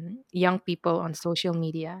young people on social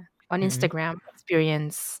media, on Instagram,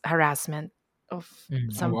 experience harassment of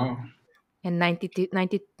some. Wow. And 95%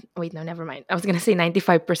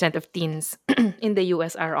 of teens in the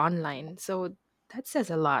US are online. So that says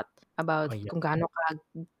a lot about kung gaano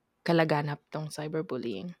kalaganap tong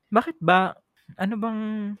cyberbullying. Bakit ba? Ano bang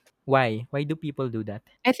why? Why do people do that?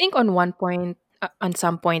 I think on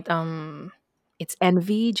some point, it's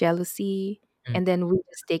envy, jealousy, and then we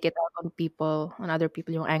just take it out on other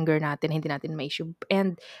people, yung anger natin, hindi natin ma-issue.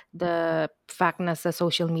 And the fact na sa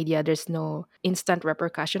social media, there's no instant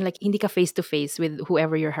repercussion. Like, hindi ka face-to-face with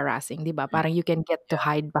whoever you're harassing, di ba? Parang you can get to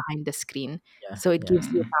hide behind the screen. So it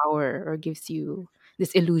gives you power or gives you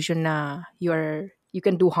this illusion na you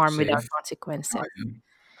can do harm without consequences.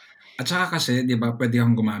 At saka kasi, di ba, pwede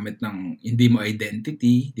kang gumamit ng hindi mo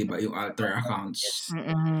identity, di ba, yung alter accounts.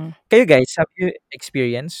 Kayo guys, have you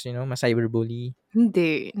experienced, ma-cyberbully?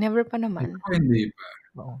 Hindi. Never pa naman. Hindi pa.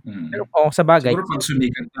 Pero sa bagay. Siguro pag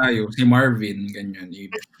sumikat tayo, si Marvin, ganyan,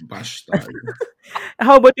 i-bash tayo.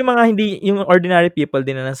 How about yung mga yung ordinary people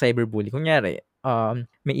din na ng cyberbully? Kunyari,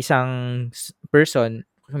 may isang person,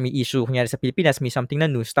 may issue, kunyari sa Pilipinas, may something na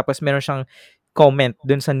news, tapos meron siyang comment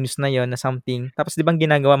dun sa news na yon na something. Tapos 'di ba ang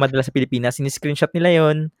ginagawa madalas sa Pilipinas, screenshot nila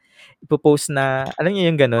yon, ipo-post na alam niyo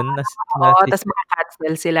yung gano'n na Oo, tas system.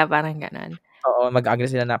 maka-cancel sila parang gano'n. Oo, mag-a-agree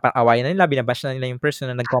sila na parang awayan na nila, bina-bash na nila yung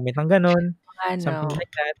person na nag-comment ng gano'n, something Ano,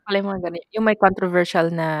 like that. pala yung mga gano'n, yung may controversial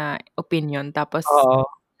na opinion tapos Oo,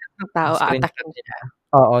 ng tao screenshot aatakin nila. siya.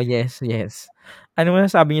 Oo, yes. Ano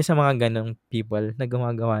masasabi niyo sa mga gano'ng people na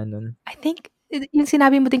gumagawa nun? I think yung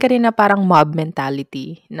sinabi mo din kanina parang mob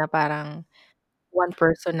mentality na parang one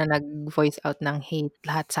person na nag-voice out ng hate,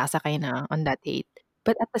 lahat sasakay na on that hate.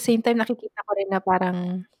 But at the same time, nakikita ko rin na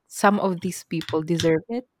parang some of these people deserve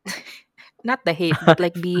it. Not the hate, but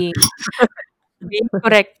like being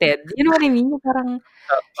corrected. You know what I mean? Yung parang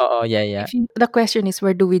Oo, yeah. the question is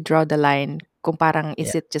where do we draw the line? Kung parang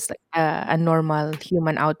is Yeah. it just like a normal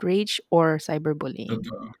human outrage or cyberbullying?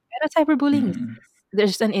 Totoo. Pero cyberbullying is Mm.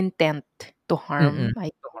 there's an intent to harm. Mm. I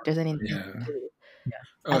think there's an intent Yeah. to Yeah.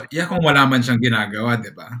 Yeah, kung wala man siyang ginagawa,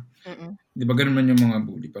 'di ba? Mm. 'Di ba ganun man yung mga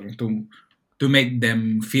bully, parang to make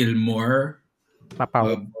them feel more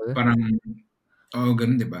Pa-powerful. parang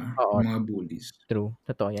ganun, 'di ba? Oo. Yung mga bullies. True,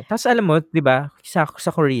 totoo yan. Tapos alam mo, 'di ba, sa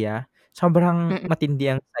Korea, sobrang Mm.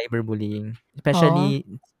 matindi ang cyberbullying. Oo. Especially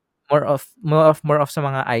more of sa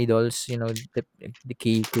mga idols, you know, the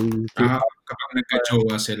K-pop Kapag or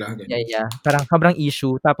nagka-jowa sila, ganyan. yeah. Parang sobrang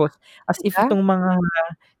issue. Tapos as if Talaga? itong mga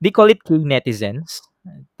they call it K-netizens.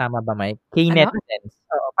 Tama ba, Mike? Ano? K-netizens.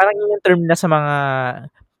 Oo, parang yun yung term nila sa mga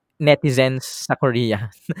netizens sa Korea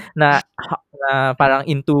na parang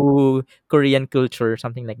into Korean culture,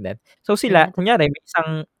 something like that. So sila, K-net. kunyari may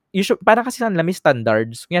isang parang kasi sa may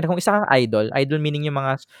standards. Kunyari kung isa kang idol meaning yung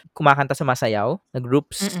mga kumakanta sa masayaw na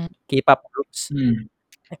groups, Mm. K-pop groups.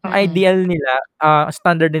 Ang Mm. ideal nila,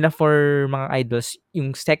 standard nila for mga idols,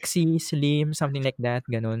 yung sexy, slim, something like that,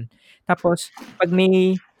 ganun. Tapos, pag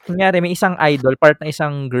kunyari may isang idol, part ng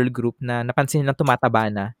isang girl group na napansin nilang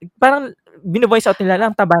tumataba na, parang bino-voice out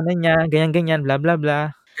nila, ang taba na niya, ganyan, blah, blah,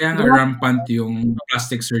 blah. Kaya nga Grabe. rampant yung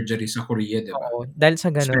plastic surgery sa Korea, 'di ba? Oo, dahil sa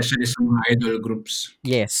ganun. Especially sa mga idol groups.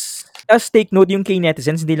 Yes. Tapos take note, yung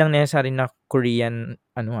K-netizens, hindi lang necessary na Korean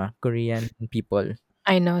people.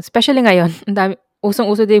 I know, especially ngayon, ang dami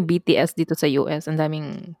usong-uso din yung BTS dito sa US, ang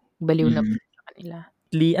daming baliw na sa kanila.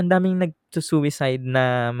 Ang daming nagsu-suicide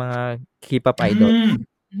na mga K-pop idol.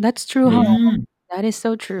 That's true, huh? That is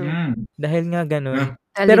so true. Dahil nga ganun.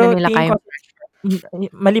 Dahil Pero di na nila tingin ko, kayang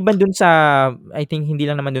maliban dun sa, I think hindi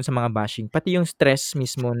lang naman dun sa mga bashing, pati yung stress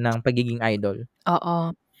mismo ng pagiging idol. Oo.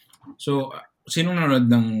 So, sinong nanonood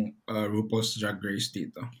ng RuPaul's Drag Race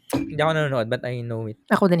dito? Hindi ako nanonood, but I know it.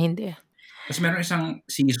 Ako din hindi. Tapos meron isang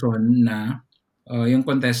season na yung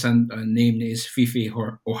contestant name niya is Fifi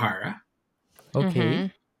O'Hara. Okay.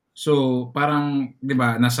 So, parang, di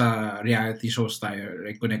ba, nasa reality shows tayo,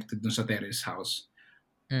 like connected dun sa Terrace House.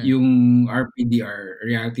 Yung RPDR,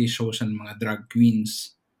 reality shows ng mga drag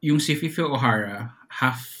queens. Yung si Fifi O'Hara,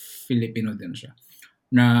 half Filipino din siya.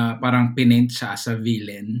 Na parang pinint siya as a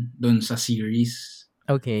villain dun sa series.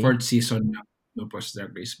 Okay. 4th season na RuPaul's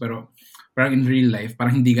Drag Race. Pero parang in real life,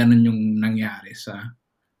 parang hindi ganun yung nangyari sa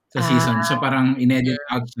season. So parang in-edit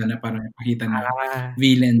out siya na parang pakita na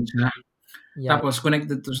villain siya. Yeah. Tapos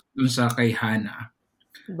connected to dun sa kay Hana.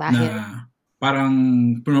 Dahil? Na parang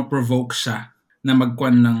provoke siya na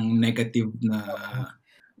magkuhan ng negative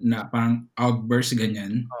na parang outburst,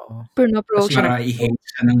 ganyan. Oo. Pinoprovoke siya. Para i-hate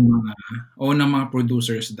siya ng mga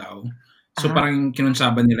producers daw. So parang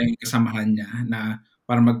kinunsaban nila yung kasamahan niya na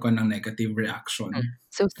para magkuhan ng negative reaction.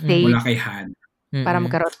 So stage. Mula kay Hana. Para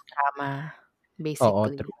magkaroon ng drama, basically.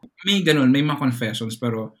 Oo, true. May ganun, may mga confessions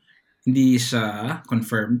pero hindi siya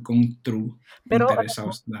confirmed kung true. Pero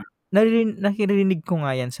na naririnig ko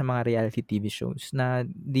nga yan sa mga reality TV shows na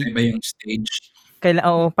iba yung stage.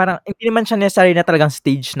 Parang hindi naman siya necessary na talagang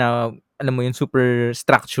stage na alam mo yung super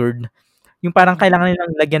structured. Yung parang kailangan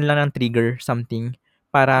nilang lagyan lang ng trigger, something,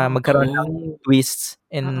 para magkaroon ng twists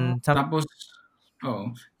and Tapos,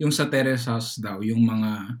 yung sa Terrace House daw, yung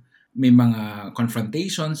may mga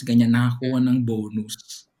confrontations, ganyan, nakakuha ng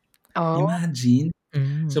bonus. Imagine.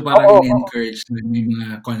 So parang encourage na may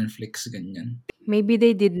mga conflicts, ganyan. Maybe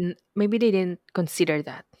they didn't consider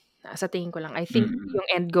that. Sa tingin ko lang, I think yung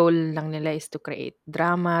end goal lang nila is to create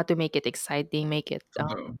drama, to make it exciting, make it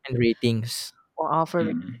and ratings. For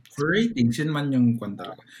ratings, yun man yung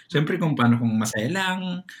kwenta. Siyempre kung masaya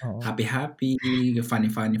lang, happy, funny,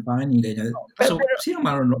 ganyan. So, sino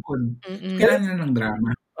manonood? Kailangan nila ng drama.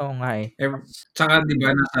 Oo nga eh. Tsaka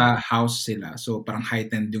diba nasa house sila, so parang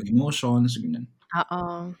heightened yung emotions, ganyan.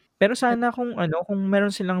 Pero sana kung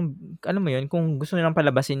meron silang, alam mo yun, kung gusto nilang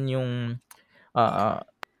palabasin yung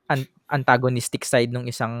antagonistic side ng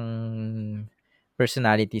isang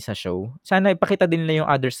personality sa show. Sana ipakita din nila yung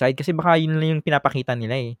other side kasi baka yun lang yung pinapakita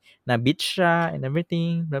nila eh. Na bitch siya and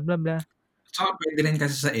everything, blah blah blah. Tsaka pwede rin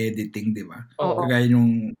kasi sa editing, di ba? Oo. Kagaya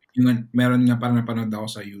yung meron nga parang napanood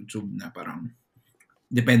ako sa YouTube na parang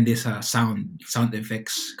depende sa sound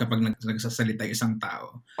effects kapag nagsasalita yung isang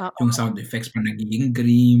tao. Oo. Yung sound effects pa nagiging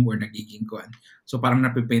grim or nagiging kuan. So parang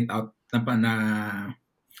napipaint out na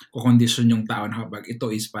kukondisyon yung tao na kapag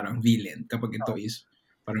ito is parang villain, kapag ito is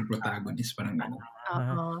parang protagonist, parang gano'n.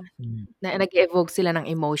 Oo. Nag-evoke sila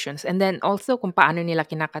ng emotions. And then also kung paano nila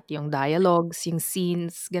kinakat yung dialogues, yung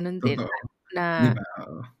scenes, ganun din. Totoo. Na Di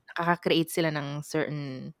ba? nakaka-create sila ng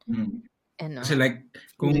certain Kasi like,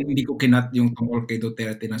 kung hindi ko kinat yung tungkol kay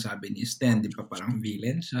Duterte na sabi ni Stan, di ba parang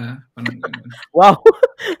villain siya? Parang gano'n. Wow!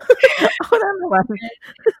 Ako na naman.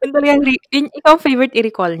 Ikaw favorite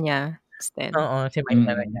i-recall niya, Stan? Oo, si Mike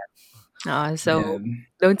talaga. So,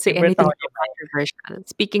 don't say Favorite anything ako ni Mike. controversial.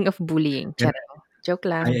 Speaking of bullying, joke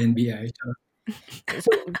lang. INBI. So,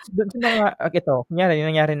 dun sa mga, ito, kunyari, yung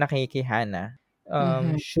nangyari na kay Hannah,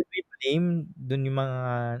 should we blame dun yung mga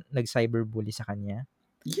nag-cyberbully sa kanya?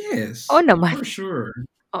 Yes. Oo naman. For sure.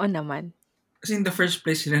 Oo naman. Kasi in the first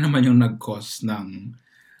place, sila naman yung nag-cause ng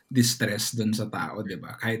distress dun sa tao, di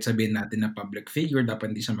ba? Kahit sabihin natin na public figure,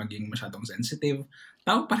 dapat hindi siya maging masyadong sensitive.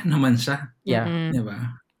 Tao pa rin naman siya. Yeah. Di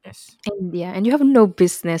ba? Yes. And you have no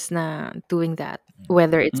business na doing that,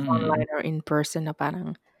 whether it's online or in person, na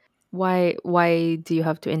parang, why do you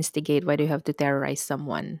have to instigate? Why do you have to terrorize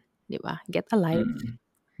someone? Di ba? Get a life.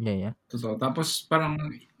 Yeah. Totoo. Tapos parang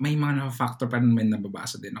may mga factor pa naman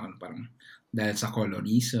nababasa din ako parang dahil sa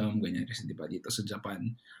colorism, ganyan. Kasi di ba dito sa Japan,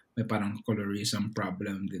 may parang colorism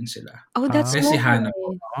problem din sila. Oh, that's Kasi si why. Hana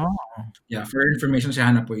po, for information, si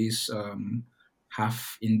Hana po is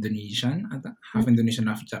half Indonesian, half Indonesian,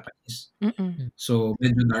 half Japanese. So,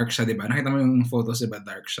 medyo dark siya, di ba? Nakita mo yung photos, di ba?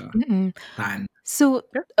 Dark siya. Tan. So,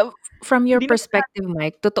 from your perspective,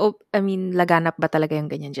 Mike, totoo, I mean, laganap ba talaga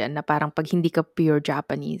yung ganyan dyan? Na parang pag hindi ka pure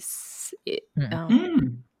Japanese,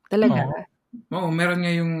 talaga? Oo, meron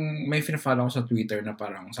nga yung, may fina-follow ko sa Twitter na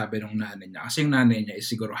parang sabi nung nanay niya, kasi yung nanay niya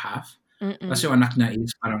is siguro half, kasi yung anak niya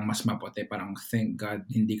is parang mas maputi, parang thank God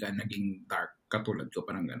hindi ka naging dark katulad ko,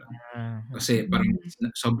 parang gano'n. Kasi parang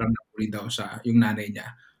sobrang napuli daw siya, yung nanay niya,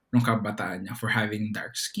 nung kabataan niya for having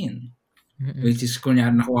dark skin. Which is,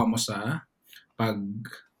 kunyari nakuha mo sa pag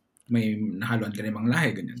may nahaluan ka na ibang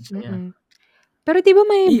lahi, ganyan. So, pero di ba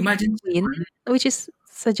may imagine queen, which is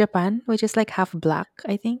sa Japan, which is like half black,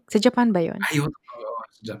 I think. Sa Japan ba yun? Ayun,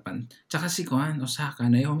 sa Japan. Tsaka si Osaka,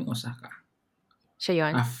 Naomi Osaka. Siya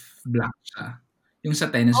yun? Half black siya. Yung sa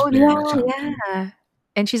tennis player na champion. Yeah.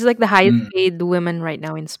 And she's like the highest paid woman right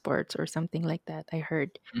now in sports or something like that, I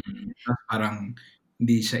heard. Parang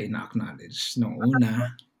hindi siya ina-acknowledge noong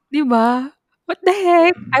una. Di ba? What the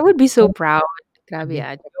heck? I would be so proud. Grabe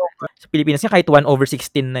sa Pilipinas kahit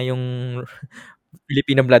 1/16 na yung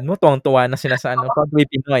Filipino blood mo, tuwang-tuwa na sila sa pag may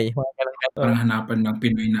Pinoy. Parang hanapan ng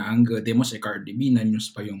Pinoy na anggo. Di mo si Cardi B,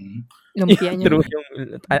 na-news pa yung lumpia niya. True, yung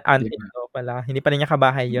aunt-in-law pala. Hindi pa rin niya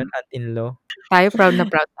kabahay yun, aunt-in-law. Tayo proud na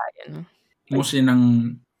proud tayo. No? Mostly ng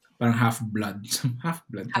parang half-blood.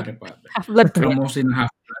 Half-blood, pare. Half-blood. Pero mostly ng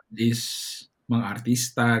half-blood is mga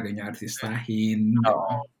artista, ganyan, artistahin.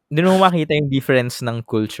 Oo. Doon mo makita yung difference ng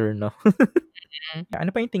culture, no?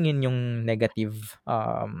 Ano pa yung tingin yung negative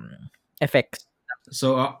effects?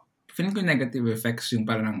 So, feeling ko negative effects yung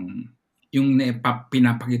parang yung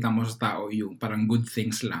pinapakita mo sa tao yung parang good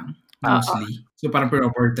things lang, mostly. So, parang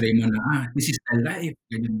portray mo na, this is the life.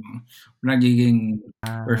 Ganyan mo. Nagiging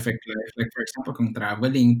perfect life. Like, for example, kung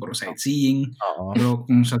traveling, puro sightseeing. Pero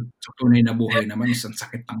kung sa tunay na buhay naman, isang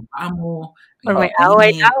sakit ng paa mo. Or may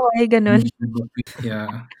away-away, ganun.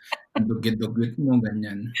 Yeah. Dugit-dugit mo,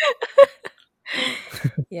 ganyan.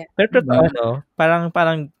 Yeah. Pero totoo, parang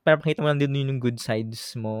pakita mo lang din yung good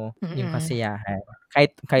sides mo, yung kasiyahan.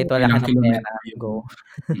 Kahit wala ka ng pera, go.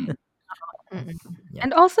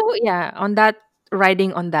 And also, on that,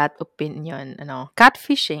 riding on that opinion,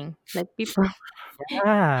 catfishing, like people.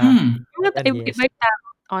 Iba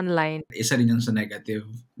online. Isa rin yun sa negative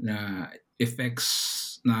na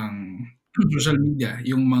effects ng social media,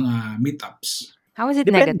 yung mga meetups. How is it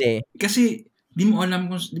negative? Kasi di mo alam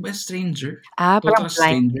kung, di ba, stranger? Total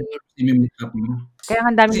stranger. Yung meetup mo. Kaya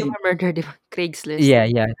ang dami yung murder, di ba? Craigslist. Yeah.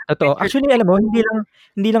 Totoo. Actually, alam mo,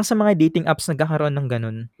 hindi lang sa mga dating apps nagkakaroon ng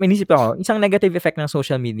ganun. May inisip ako, isang negative effect ng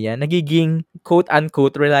social media, nagiging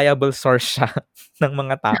quote-unquote reliable source siya ng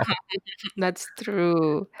mga tao. That's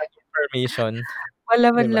true. Information.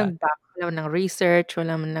 Wala man lang back, wala man lang research,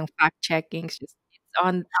 wala man lang fact-checking. It's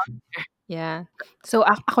on out there. Yeah. So,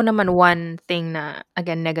 ako naman, one thing na,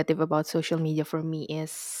 again, negative about social media for me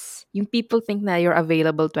is yung people think na you're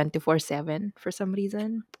available 24/7 for some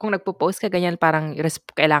reason. Kung nagpo-post ka ganyan, parang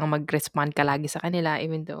kailangan mag-respond ka lagi sa kanila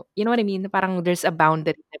even though, you know what I mean? Parang there's a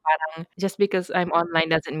boundary na parang just because I'm online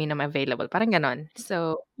doesn't mean I'm available. Parang ganon.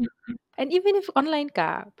 So, and even if online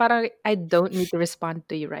ka, parang I don't need to respond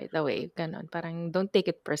to you right away. Ganon. Parang don't take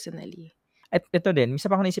it personally. At ito din,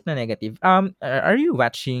 isa pa ako naisip na negative. Are you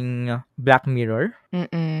watching Black Mirror?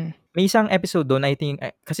 Mm-mm. May isang episode doon, I think,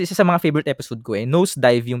 kasi isa sa mga favorite episode ko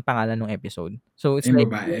Nosedive yung pangalan ng episode. So, it's Yung like,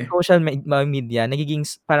 babae. yung social media, nagiging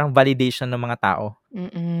parang validation ng mga tao.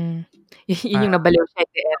 Mm-mm. Yun yung nabaliw siya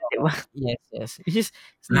at the end, di ba? Yes. Which is,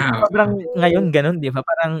 sobrang ngayon ganun, di ba?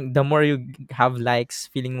 Parang the more you have likes,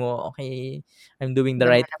 feeling mo, okay, I'm doing the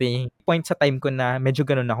right thing. Point sa time ko na medyo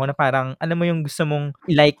ganun ako, na parang, alam mo yung gusto mong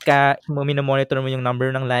like ka, minomonitor mo yung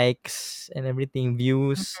number ng likes and everything,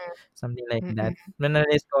 views, something like that.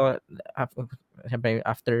 Na-realize ko, siyempre,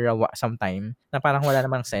 after some time, na parang wala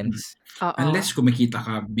namang sense. Unless kumikita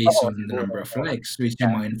ka based on the number of likes, which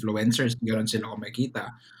yung mga influencers, gano'n sila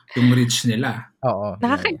kumikita. Yung reach nila. Oo.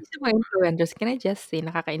 Nakakainis yung mga influencers. Can I just say,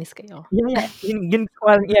 nakakainis kayo? Yeah.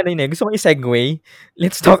 Gusto ko i-segue.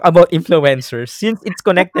 Let's talk about influencers. Since it's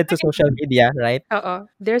connected to social media, right? Oo.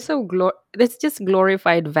 They're so it's just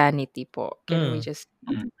glorified vanity po. Can we just...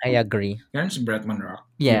 I agree. Yan si Bretman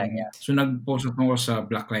Rock. Yeah. So nag-post ako sa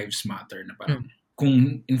Black Lives Matter na parang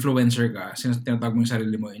kung influencer ka, since tinatawag mo yung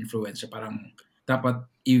sarili mo influencer, parang dapat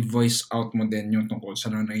i-voice out mo din yung tungkol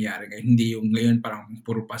sa nangyayari ngayon. Hindi yung ngayon parang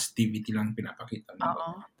puro positivity lang pinapakita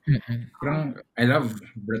mo. Parang I love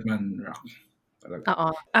Bretman Rock.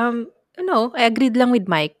 Talaga. No, I agreed lang with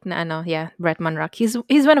Mike na Bretman Rock. He's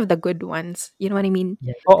one of the good ones. You know what I mean?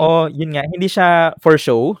 Yeah. Oo, yun nga. Hindi siya for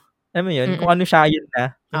show. Alam mo yun? Kung ano siya, yun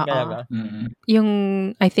na. Yun talaga. Yung,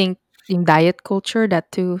 I think, yung diet culture,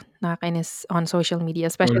 that too, nakakainis on social media.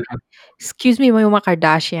 Especially, excuse me, yung mga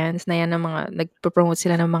Kardashians na yan, mga, nagpo-promote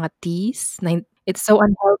sila ng mga teas, na it's so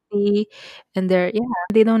unhealthy. And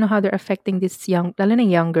they don't know how they're affecting this lalo na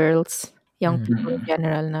young girls, young people in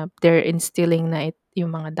general, na they're instilling na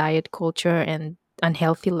yung mga diet culture and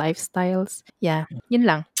unhealthy lifestyles. Yeah, yun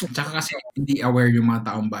lang. Tsaka kasi hindi aware yung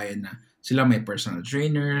mga taong bayan na sila may personal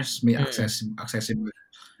trainers, may accessible.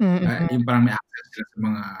 Yung parang may access sila sa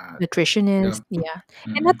mga nutritionists,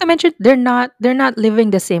 and not to mention they're not living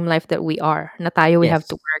the same life that we are. Na tayo we have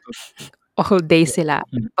to work all day sila,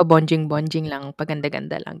 pabonjing lang,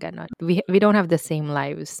 paganda-ganda lang ganon. We don't have the same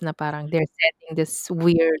lives na parang they're setting this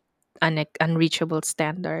weird unreachable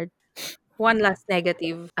standard. One last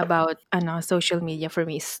negative about social media for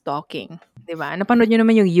me is stalking. Diba? Napanood nyo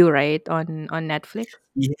naman yung You, right? On Netflix?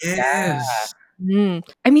 Yes.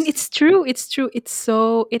 I mean, it's true.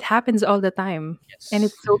 It happens all the time. Yes. And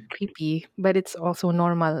it's so creepy, but it's also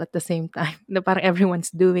normal at the same time. Na parang everyone's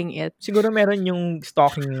doing it. Siguro meron yung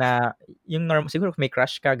stalking na, yung normal, siguro may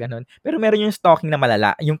crush ka, ganun. Pero meron yung stalking na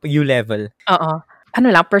malala, yung You level. Oo.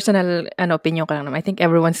 Personal opinion ko lang naman. I think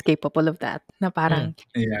everyone's capable of that. Na parang,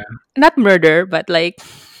 not murder, but like,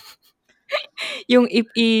 yung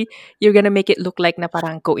you're gonna make it look like na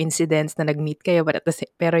parang coincidence na nag-meet kayo, but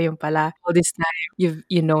pero yung pala, all this time,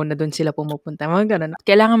 you know na doon sila pumupunta. Mga ganun.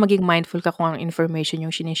 Kailangan maging mindful ka kung ang information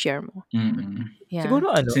yung sinishare mo. Yeah.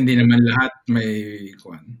 Siguro Kasi hindi naman lahat may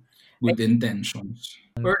good intentions.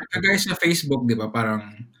 Or kagaya sa Facebook, di ba,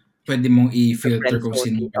 parang pwede mong i-filter kung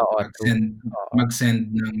sino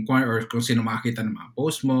mag-send ng or kung sino makakita ng mga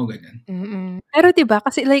post mo, ganyan. Pero diba,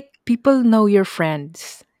 kasi like, people know your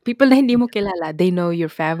friends. People na hindi mo kilala, they know your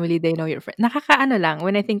family, they know your friends. Nakakaano lang,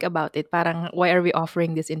 when I think about it, parang, why are we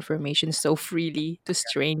offering this information so freely to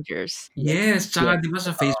strangers? Yes, tsaka di ba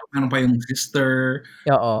sa Facebook, ano pa yung sister,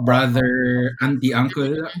 brother, auntie,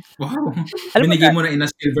 uncle. Wow. Binigay mo na in a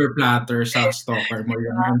silver platter sa stalker mo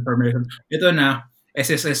yung information. Ito na,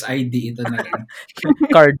 SSID, ito na rin.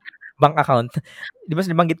 Card, bank account. Di ba,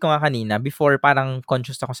 nabanggit ko nga kanina, before parang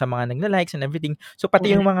conscious ako sa mga nagla-likes and everything. So,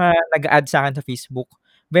 pati yung mga nag-add sa akin sa Facebook,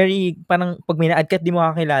 very, parang, pag may na-add ka at di mo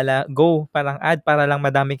kakilala, go, parang add para lang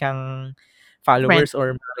madami kang followers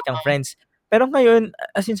or madami kang friends. Pero ngayon,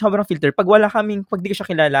 as in, sobrang filter. Pag di ko siya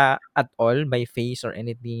kilala at all, by face or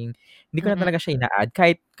anything, hindi ko na talaga siya ina-add.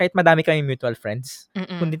 Kahit madami kami mutual friends,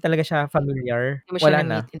 kung di talaga siya familiar, wala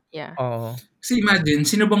na. Oo. Kasi imagine,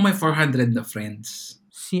 sino bang may 400 na friends?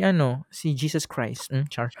 Si Jesus Christ.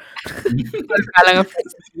 Char. 12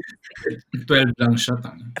 lang siya.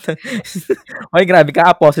 Oy, grabe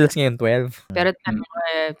ka. Apostles ngayon, 12. Pero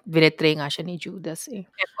binetray nga siya ni Judas eh.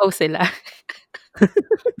 FO sila.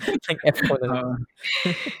 FO na.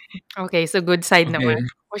 Okay, so good side naman.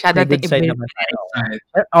 Masyado good side naman.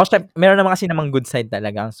 Meron naman kasi namang good side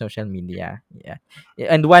talaga ang social media. Yeah.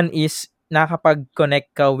 And one is,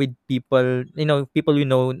 nakakapag-connect ka with people, people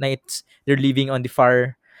na they're living on the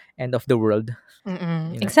far end of the world.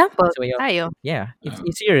 Example, So, tayo. yeah, it's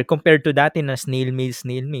easier compared to dati na snail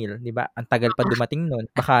mail, 'di ba? Ang tagal pa dumating nun.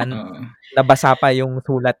 Baka nabasa pa yung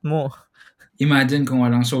sulat mo. Imagine kung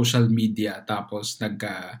walang social media tapos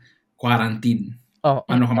nagka-quarantine.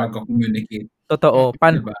 Paano ka mag-communicate? Totoo.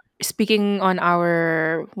 Diba? Speaking on our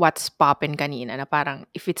what's poppin' kanina na parang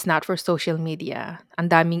if it's not for social media, ang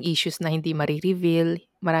daming issues na hindi mare-reveal,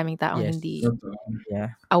 maraming taong hindi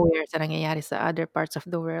aware sa nangyayari sa other parts of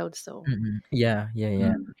the world. So, yeah.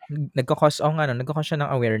 Nagko-cause siya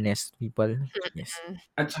ng awareness, people. Yes.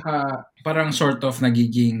 At saka parang sort of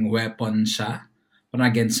nagiging weapon siya parang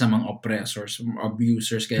against sa mga oppressors,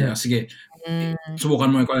 abusers. Kaya sige, subukan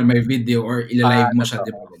mo kung may video or ilalive mo siya,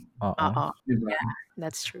 diba? Oo. Diba? Yeah,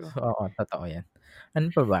 that's true. Oo, totoo yan. Ano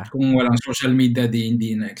pa ba? Kung walang social media,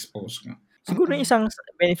 hindi na-expose ka. Siguro yung isang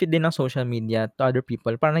benefit din ng social media to other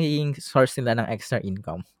people, parang nagiging source nila ng extra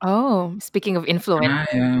income. Oh, speaking of influence.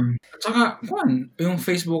 Yeah. At saka, yung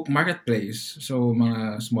Facebook Marketplace. So,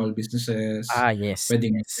 mga small businesses. Yes.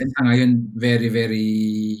 Pwedeng benta ngayon, very, very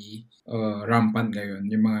rampant ngayon.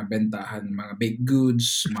 Yung mga bentahan, mga baked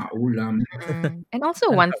goods, mga ulam. And also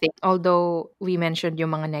one thing, although we mentioned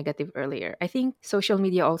yung mga negative earlier, I think social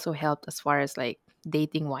media also helped as far as like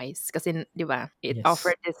dating-wise. Kasi, di ba, it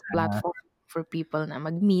offered this platform for people na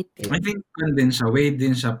mag-meet. I think way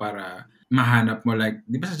din siya para mahanap mo, like,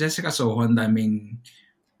 di ba sa Jessica Soho, daming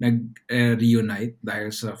nag-reunite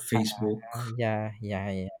dahil sa Facebook. Yeah.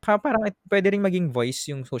 Parang pwede rin maging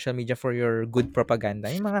voice yung social media for your good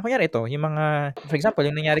propaganda. Yung mga, kunyari ito, yung mga, for example,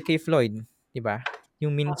 yung nangyari kay Floyd, di ba?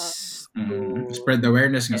 Yung means spread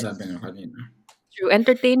awareness nga sabi nga kanina. Through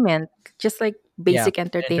entertainment, just like basic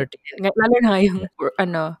entertainment. Lalo na ngayong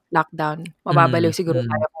lockdown. Mababaliw siguro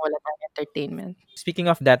tayo kung wala tayong entertainment. Speaking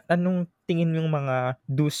of that, anong tingin yung mga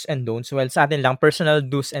do's and don'ts? Well, sa atin lang, personal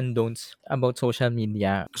do's and don'ts about social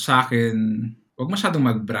media. Sa akin, huwag masyadong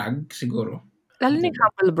mag-brag siguro. Lalo na yung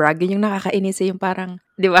humble brag, yung nakakainis yung parang,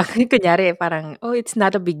 di ba, kunyari, parang, it's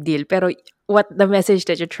not a big deal. Pero what the message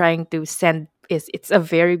that you're trying to send is, it's a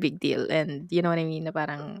very big deal. And you know what I mean? Na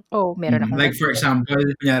parang, meron akong... Like for example,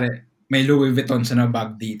 kunyari, may Louis Vuitton sa na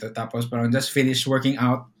bag dito. Tapos parang just finish working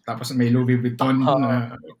out. Tapos may Louis Vuitton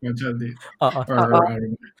na dito.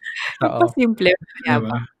 Simple.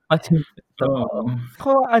 Diba?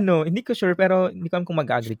 Ako, hindi ko sure, pero hindi ko alam kung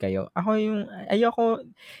mag-agree kayo. Ako ayoko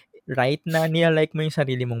right na niya-like mo yung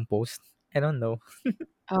sarili mong post. I don't know.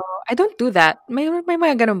 I don't do that. May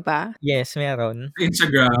mga ganun pa? Yes, meron.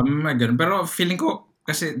 Instagram, may ganun. Pero feeling ko,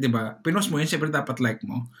 kasi, di ba, pinost mo yun, siyempre dapat like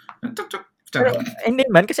mo. Pero, hindi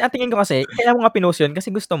man, kasi ang tingin ko kasi, kaya mo nga pinost yun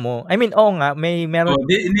kasi gusto mo. I mean, oo nga, meron.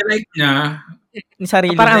 Ni-like niya.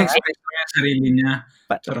 Sarili niya. Sarili niya.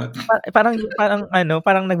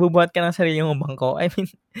 Parang nagbubuhat ka ng sarili mong bangko. I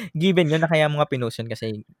mean, given yun na kaya mo nga pinost yun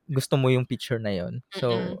kasi gusto mo yung picture na yun.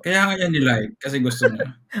 So, kaya nga yan ni-like kasi gusto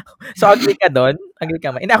niya. So, agree ka doon? Agree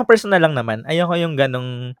ka man? Hindi, ako personal lang naman. Ayoko yung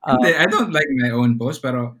ganong... Hindi, I don't like my own post,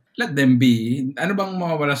 pero let them be. Ano bang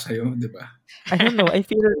mawawala sa'yo, di ba? I don't know. I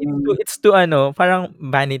feel it's too parang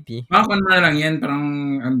vanity. Makakon mo na lang yan, parang,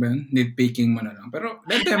 nitpicking mo na lang. Pero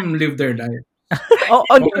let them live their life.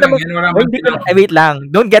 Hindi ko naman, wait lang.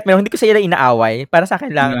 Don't get me wrong, hindi ko sa ila inaaway. Para sa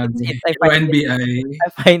akin lang, I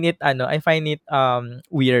find it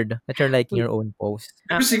weird that you're liking your own post.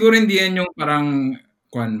 Pero siguro hindi yan yung parang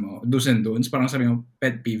do's and don'ts, parang sabi mo,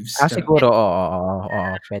 pet peeves. Siguro, oo,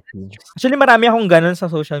 pet peeves. Actually, marami akong ganun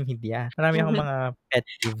sa social media. Marami akong mga pet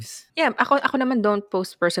peeves. Yeah, ako naman don't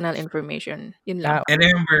post personal information. Yun lang. I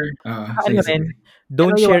remember,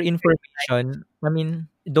 don't share information. I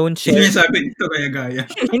mean, don't share. Hindi sabi dito gaya-gaya.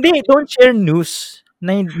 Hindi, don't share news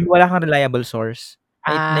na wala kang reliable source.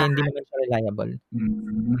 Na hindi naman siya reliable.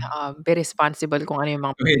 Be responsible kung ano yung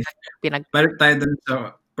mga balik tayo dun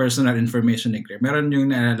sa personal information ni Claire. Meron yung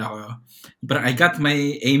naalala ko. Parang I got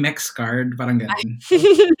my Amex card, parang ganun.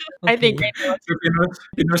 I think so,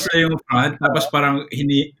 pinost na yung front, tapos parang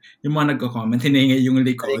yung mga nagko-comment, hiningi yung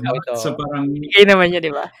likod. So parang... Hingay naman niya, di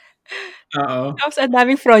ba? Oo. Tapos ang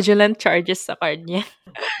daming fraudulent charges sa card niya.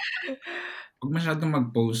 Huwag masyadong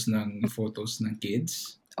mag-post ng photos ng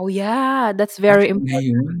kids. Oh yeah, that's very important.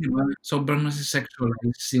 Ngayon, di ba? Sobrang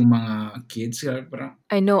nasi-sexualize yung mga kids. Parang,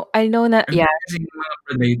 I know na, yeah. Kasi yung mga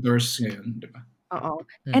predators ngayon, di ba? Oo.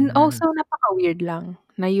 And also, napaka-weird lang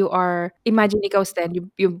na you are, imagine ikaw, Stan,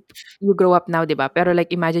 you grow up now, di ba? Pero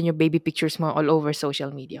like, imagine your baby pictures mo all over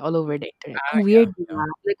social media, all over the internet. Weird, di ba?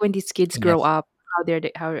 Like when these kids grow up,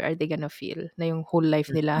 how are they gonna feel na yung whole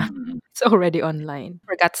life nila it's already online.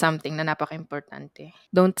 Forgot something na napaka-importante.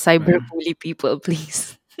 Don't cyberbully people,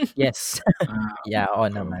 please. Yes. Ah, Yeah, oo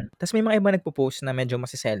oo. naman. Tas may mga iba nagpo-post na medyo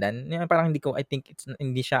masiselan, yung parang I think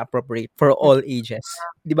hindi siya appropriate for all ages.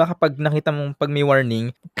 'Di ba kapag nakita mong 'pag may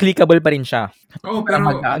warning, clickable pa rin siya. Oo, Parang pero at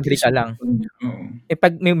mag-a-agree least ka lang. oo. Eh,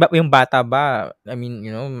 'pag yung bata ba, I mean,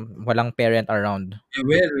 walang parent around.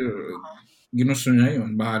 Well, ginusto niya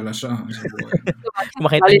yun, bahala siya sa buhay niya. Kung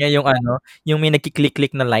makita niya yung yung may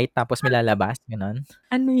nagki-click-click na light tapos may lalabas, gano'n.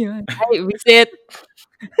 Ano yun? Ay, visit.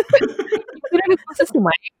 Sino nagpost si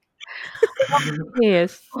Mike?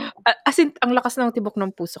 Yes. As in, ang lakas ng tibok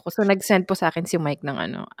ng puso ko. So, nag-send po sa akin si Mike ng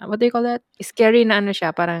what do you call that? Scary na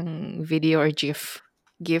siya, parang video or GIF.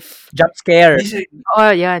 GIF. Jump scare.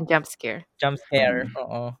 Oh, yan, jump scare. Jump scare.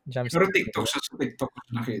 Oo, jump Pero scare. TikTok, sa TikTok ko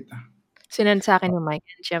nakita. Sinend sa akin ni Mike.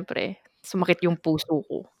 And syempre, sumakit yung puso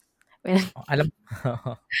ko. Alam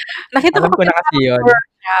Nakita alam ko na kasi yun.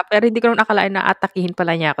 siya, pero hindi ko naman akalain na atakihin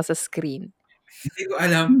pala niya ako sa screen. Hindi ko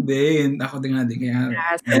alam din. Ako din nga din. Kaya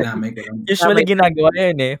nadamay ko lang. Usually ginagawa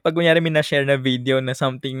yun eh. Pag kunyari may na-share na video na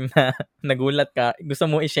something na nagulat ka, gusto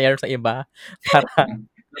mo i-share sa iba para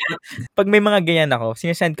pag may mga ganyan ako,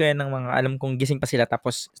 sinesend ko yan ng mga alam kong gising pa sila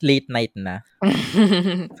tapos late night na.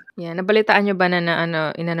 Yeah, nabalitaan niyo ba na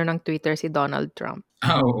inano ng Twitter si Donald Trump?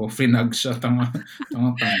 Oo, finag siya. Tanga.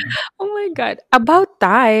 Oh my God. About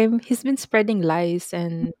time. He's been spreading lies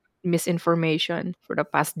and misinformation for the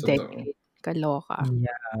past decade. Kaloka.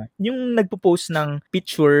 Yeah. Yung nagpo-post ng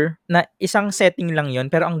picture na isang setting lang yon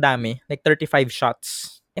pero ang dami. Like 35 shots.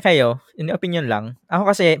 Eh kayo, in opinion lang. Ako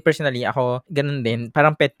kasi, personally, ako, ganun din.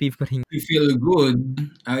 Parang pet peeve ko rin. You feel good,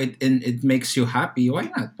 and it makes you happy, why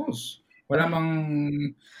not? Post. Wala mang,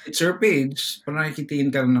 it's your page, para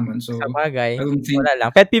nakikitiin ka lang naman. So, Sabagay, I don't think, wala lang.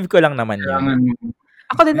 Pet peeve ko lang naman kailangan yun. mo.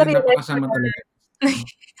 Ako din na-realize Napakasama talaga.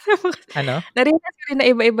 Ano? Na-realize ko rin na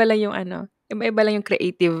iba-iba lang yung iba-iba lang yung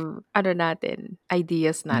creative, natin,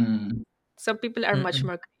 ideas natin. Some people are much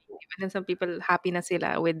more creative and then some people happy na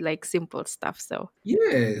sila with like simple stuff. So,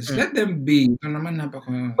 Yes, let them be. Ito naman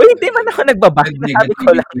Uy, hindi man ako nagbabash. Sabi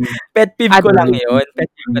ko lang. Pet peeve ko lang yun.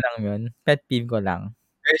 Pet peeve ko lang yun. Pet peeve ko lang.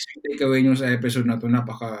 Guys, yung takeaway nyo sa episode na to,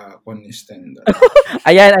 napaka-consistent.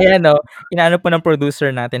 Ayan, no. Inaano po ng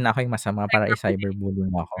producer natin na ako yung masama para i-cyberbully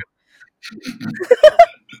mo ako.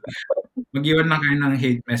 Mag-iwan lang kayo ng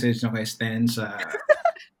hate message na kay Stan sa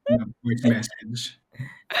voice message.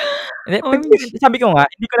 Sabi ko nga,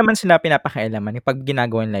 hindi ko naman sila pinapakailaman. Pag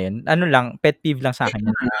ginagawa nila yun, ano lang, pet peeve lang sa akin.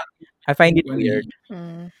 I find it weird.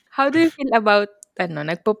 How do you feel about,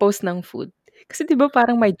 nagpo-post ng food? Kasi di ba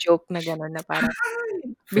parang may joke na gano'n na parang,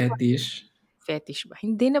 Fetish? fetish ba?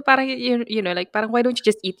 Hindi na parang, like parang why don't you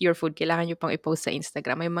just eat your food? Kailangan nyo pang i-post sa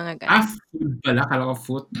Instagram. May mga gano'n. Food pala. Kala ko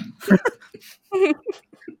food.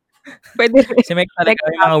 Pwede rin. Si Mike talaga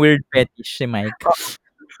may mga weird fetish si Mike.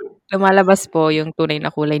 Lumalabas po yung tunay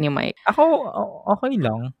na kulay ni Mike. Ako, okay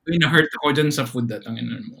lang. Uy, na-hurt ako dyan sa food at ang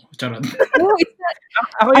inan mo. Charot. No, it's not.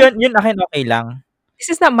 Ako yun akin okay lang.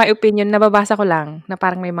 This is not my opinion. Nababasa ko lang na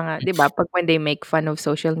parang may mga, di ba, pag when they make fun of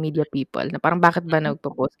social media people, na parang bakit ba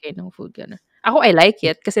nagpo-post kayo ng food, gano'n. Ako, I like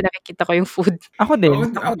it kasi nakikita ko yung food. Ako din.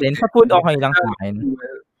 Sa food, okay lang sa akin.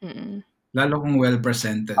 Lalo kung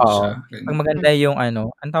well-presented siya. Pag maganda yung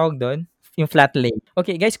ang tawag doon? Yung flat lay.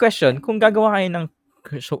 Okay, guys, question. Kung gagawa kayo ng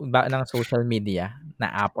social media na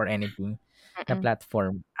app or anything, na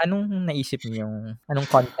platform, anong naisip niyo? Anong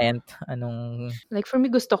content? Like for me,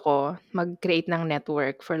 gusto ko mag-create ng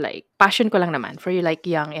network for like, passion ko lang naman, for like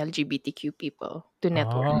young LGBTQ people to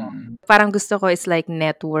network. Parang gusto ko is like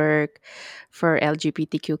network for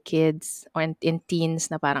LGBTQ kids and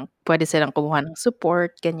teens na parang pwede silang kumuha ng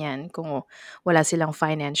support, ganyan. Kung wala silang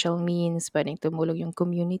financial means, pwedeng tumulong yung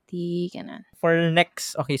community, ganyan. For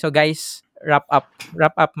next, okay, so guys, wrap up,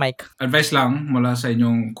 Mike. Advice lang mula sa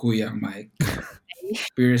inyong kuya, Mike.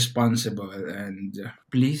 Be responsible and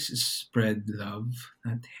please spread love,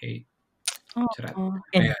 not hate.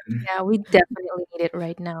 Yeah, we definitely need it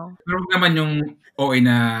right now. Pero naman yung OA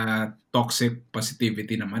na toxic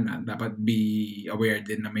positivity naman. Dapat be aware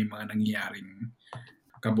din na may mga nangyayaring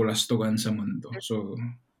kabulastugan sa mundo. So,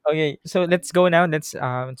 okay, so let's go now.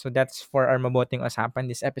 So that's for our mabuting usapan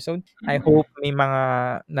this episode. I hope may mga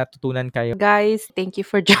natutunan kayo. Guys, thank you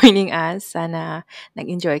for joining us. Sana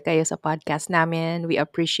nag-enjoy kayo sa podcast namin. We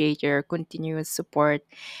appreciate your continuous support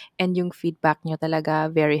and yung feedback nyo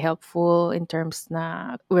talaga very helpful in terms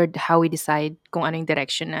na how we decide kung ano yung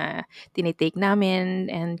direction na tinitake namin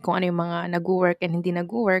and kung ano yung mga nag-work and hindi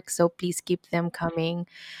nag-work. So please keep them coming.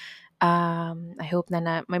 I hope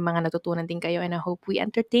na may mga natutunan din kayo and I hope we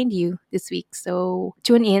entertained you this week. So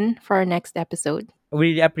tune in for our next episode.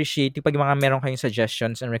 we really appreciate yung pag mga meron kayong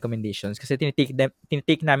suggestions and recommendations kasi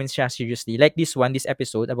tinitake namin siya seriously. Like this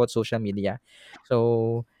episode about social media.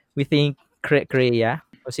 So, we thank Creia.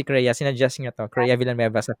 Si Creia, sinuggest niya to. Creia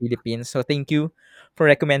Villanueva sa Philippines. So, thank you for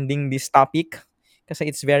recommending this topic kasi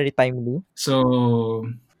it's very timely. So,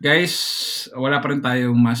 guys, wala pa rin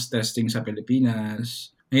tayong mass testing sa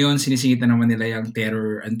Pilipinas. Ngayon, sinisingit na naman nila yung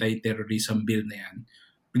anti-terrorism bill na yan.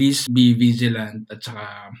 Please be vigilant at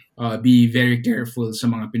saka be very careful sa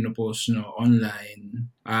mga pinopost nyo online.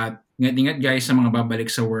 At ingat-ingat guys sa mga babalik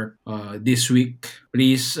sa work this week.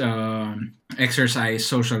 Please exercise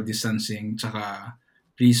social distancing tsaka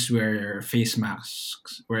please wear face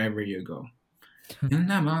masks wherever you go. Yun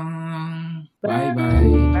lamang.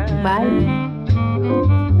 Bye-bye.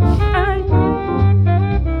 Bye.